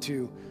thrown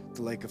into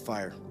the lake of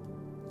fire.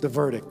 The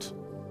verdict.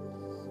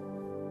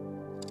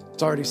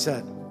 It's already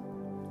said.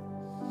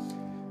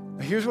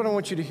 Now here's what I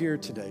want you to hear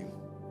today.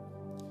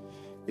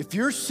 If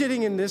you're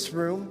sitting in this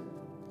room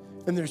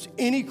and there's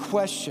any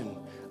question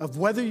of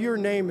whether your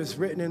name is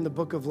written in the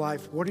book of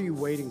life, what are you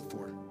waiting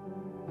for?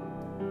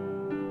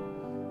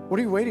 What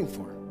are you waiting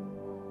for?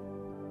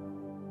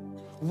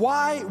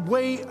 Why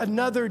wait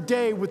another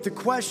day with the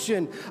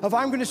question of,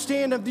 I'm going to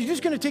stand up? Are you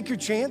just going to take your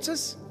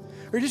chances?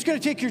 Are you just going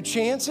to take your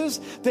chances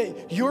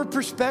that your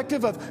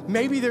perspective of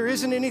maybe there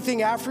isn't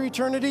anything after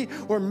eternity,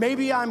 or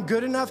maybe I'm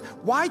good enough?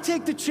 Why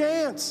take the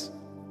chance?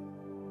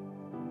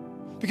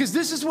 Because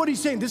this is what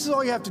he's saying. This is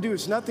all you have to do.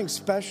 It's nothing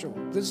special.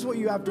 This is what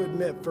you have to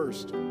admit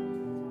first.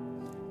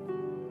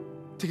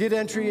 To get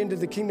entry into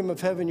the kingdom of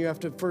heaven, you have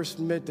to first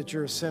admit that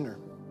you're a sinner,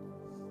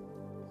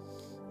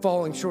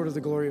 falling short of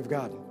the glory of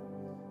God,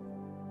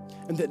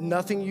 and that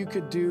nothing you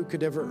could do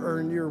could ever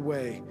earn your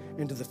way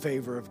into the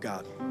favor of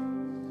God.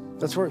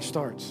 That's where it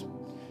starts.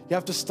 You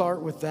have to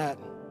start with that.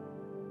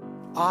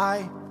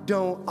 I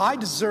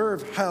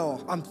deserve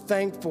hell. I'm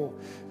thankful,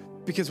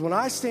 because when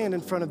I stand in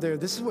front of there,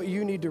 this is what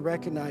you need to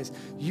recognize.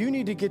 You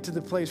need to get to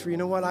the place where, you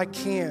know what, I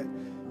can't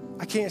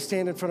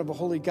stand in front of a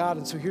holy God.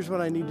 And so here's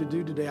what I need to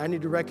do today. I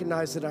need to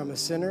recognize that I'm a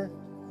sinner,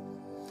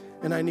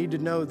 and I need to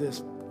know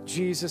this.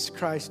 Jesus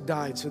Christ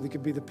died so that it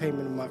could be the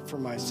payment for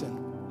my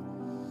sin.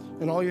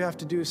 And all you have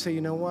to do is say,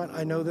 you know what?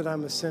 I know that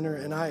I'm a sinner,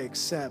 and I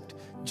accept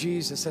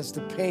Jesus as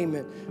the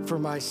payment for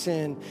my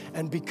sin.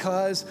 And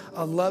because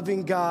a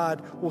loving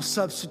God will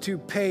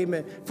substitute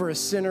payment for a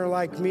sinner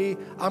like me,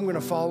 I'm going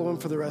to follow him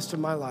for the rest of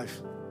my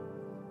life.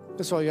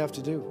 That's all you have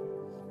to do.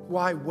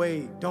 Why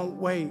wait? Don't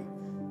wait,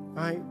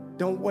 right?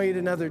 Don't wait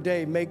another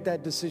day. Make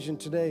that decision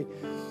today.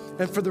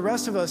 And for the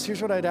rest of us,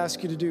 here's what I'd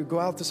ask you to do. Go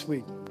out this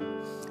week.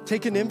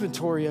 Take an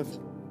inventory of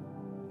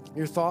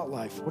your thought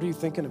life. What are you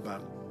thinking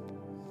about?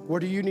 Where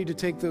do you need to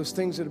take those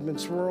things that have been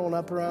swirling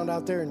up around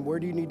out there, and where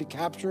do you need to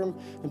capture them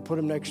and put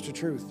them next to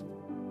truth?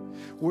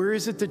 Where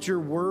is it that your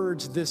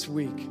words this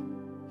week,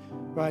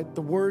 right,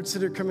 the words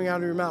that are coming out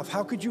of your mouth,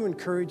 how could you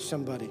encourage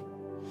somebody?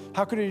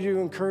 How could you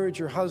encourage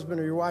your husband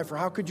or your wife? Or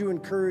how could you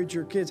encourage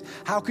your kids?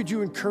 How could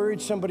you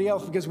encourage somebody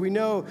else? Because we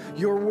know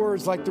your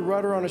words, like the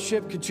rudder on a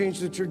ship, could change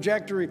the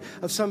trajectory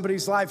of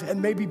somebody's life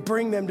and maybe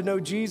bring them to know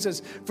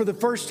Jesus for the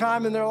first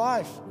time in their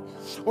life,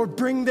 or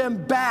bring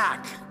them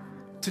back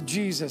to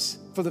Jesus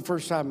for the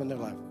first time in their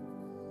life.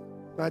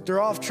 Right?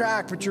 They're off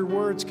track, but your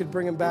words could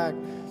bring them back.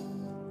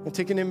 And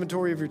take an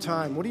inventory of your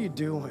time. What are you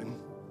doing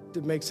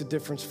that makes a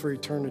difference for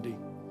eternity?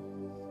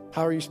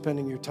 How are you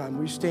spending your time?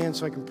 Will you stand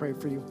so I can pray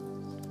for you?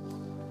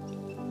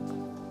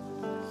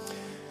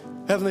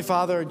 Heavenly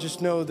Father, I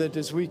just know that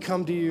as we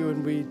come to you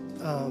and we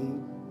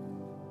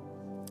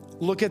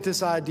look at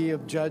this idea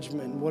of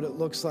judgment and what it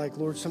looks like,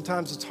 Lord,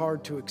 sometimes it's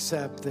hard to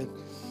accept that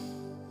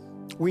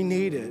we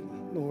need it,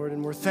 Lord,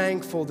 and we're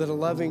thankful that a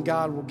loving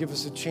God will give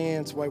us a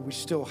chance while we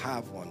still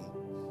have one.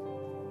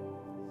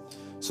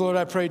 So, Lord,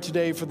 I pray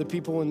today for the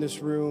people in this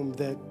room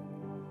that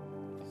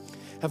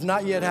have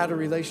not yet had a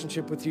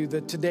relationship with you,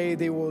 that today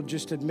they will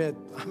just admit,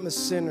 I'm a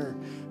sinner,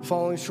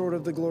 falling short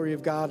of the glory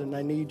of God, and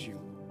I need you.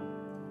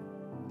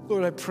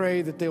 Lord, I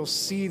pray that they'll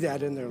see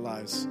that in their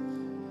lives,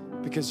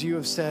 because you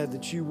have said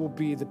that you will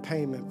be the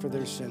payment for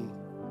their sin,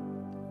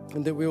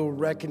 and that we will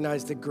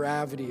recognize the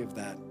gravity of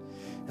that,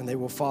 and they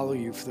will follow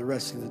you for the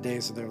rest of the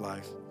days of their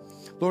life.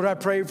 Lord, I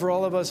pray for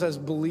all of us as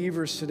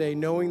believers today,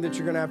 knowing that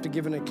you're going to have to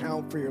give an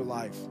account for your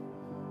life,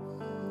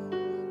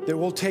 that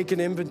we'll take an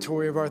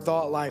inventory of our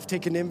thought life,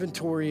 take an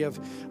inventory of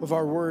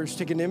our words,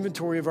 take an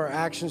inventory of our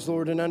actions,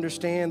 Lord, and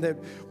understand that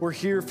we're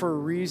here for a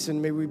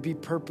reason. May we be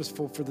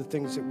purposeful for the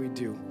things that we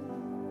do.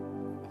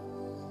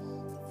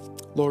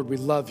 Lord, we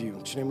love you.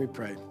 In your name we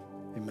pray.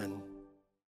 Amen.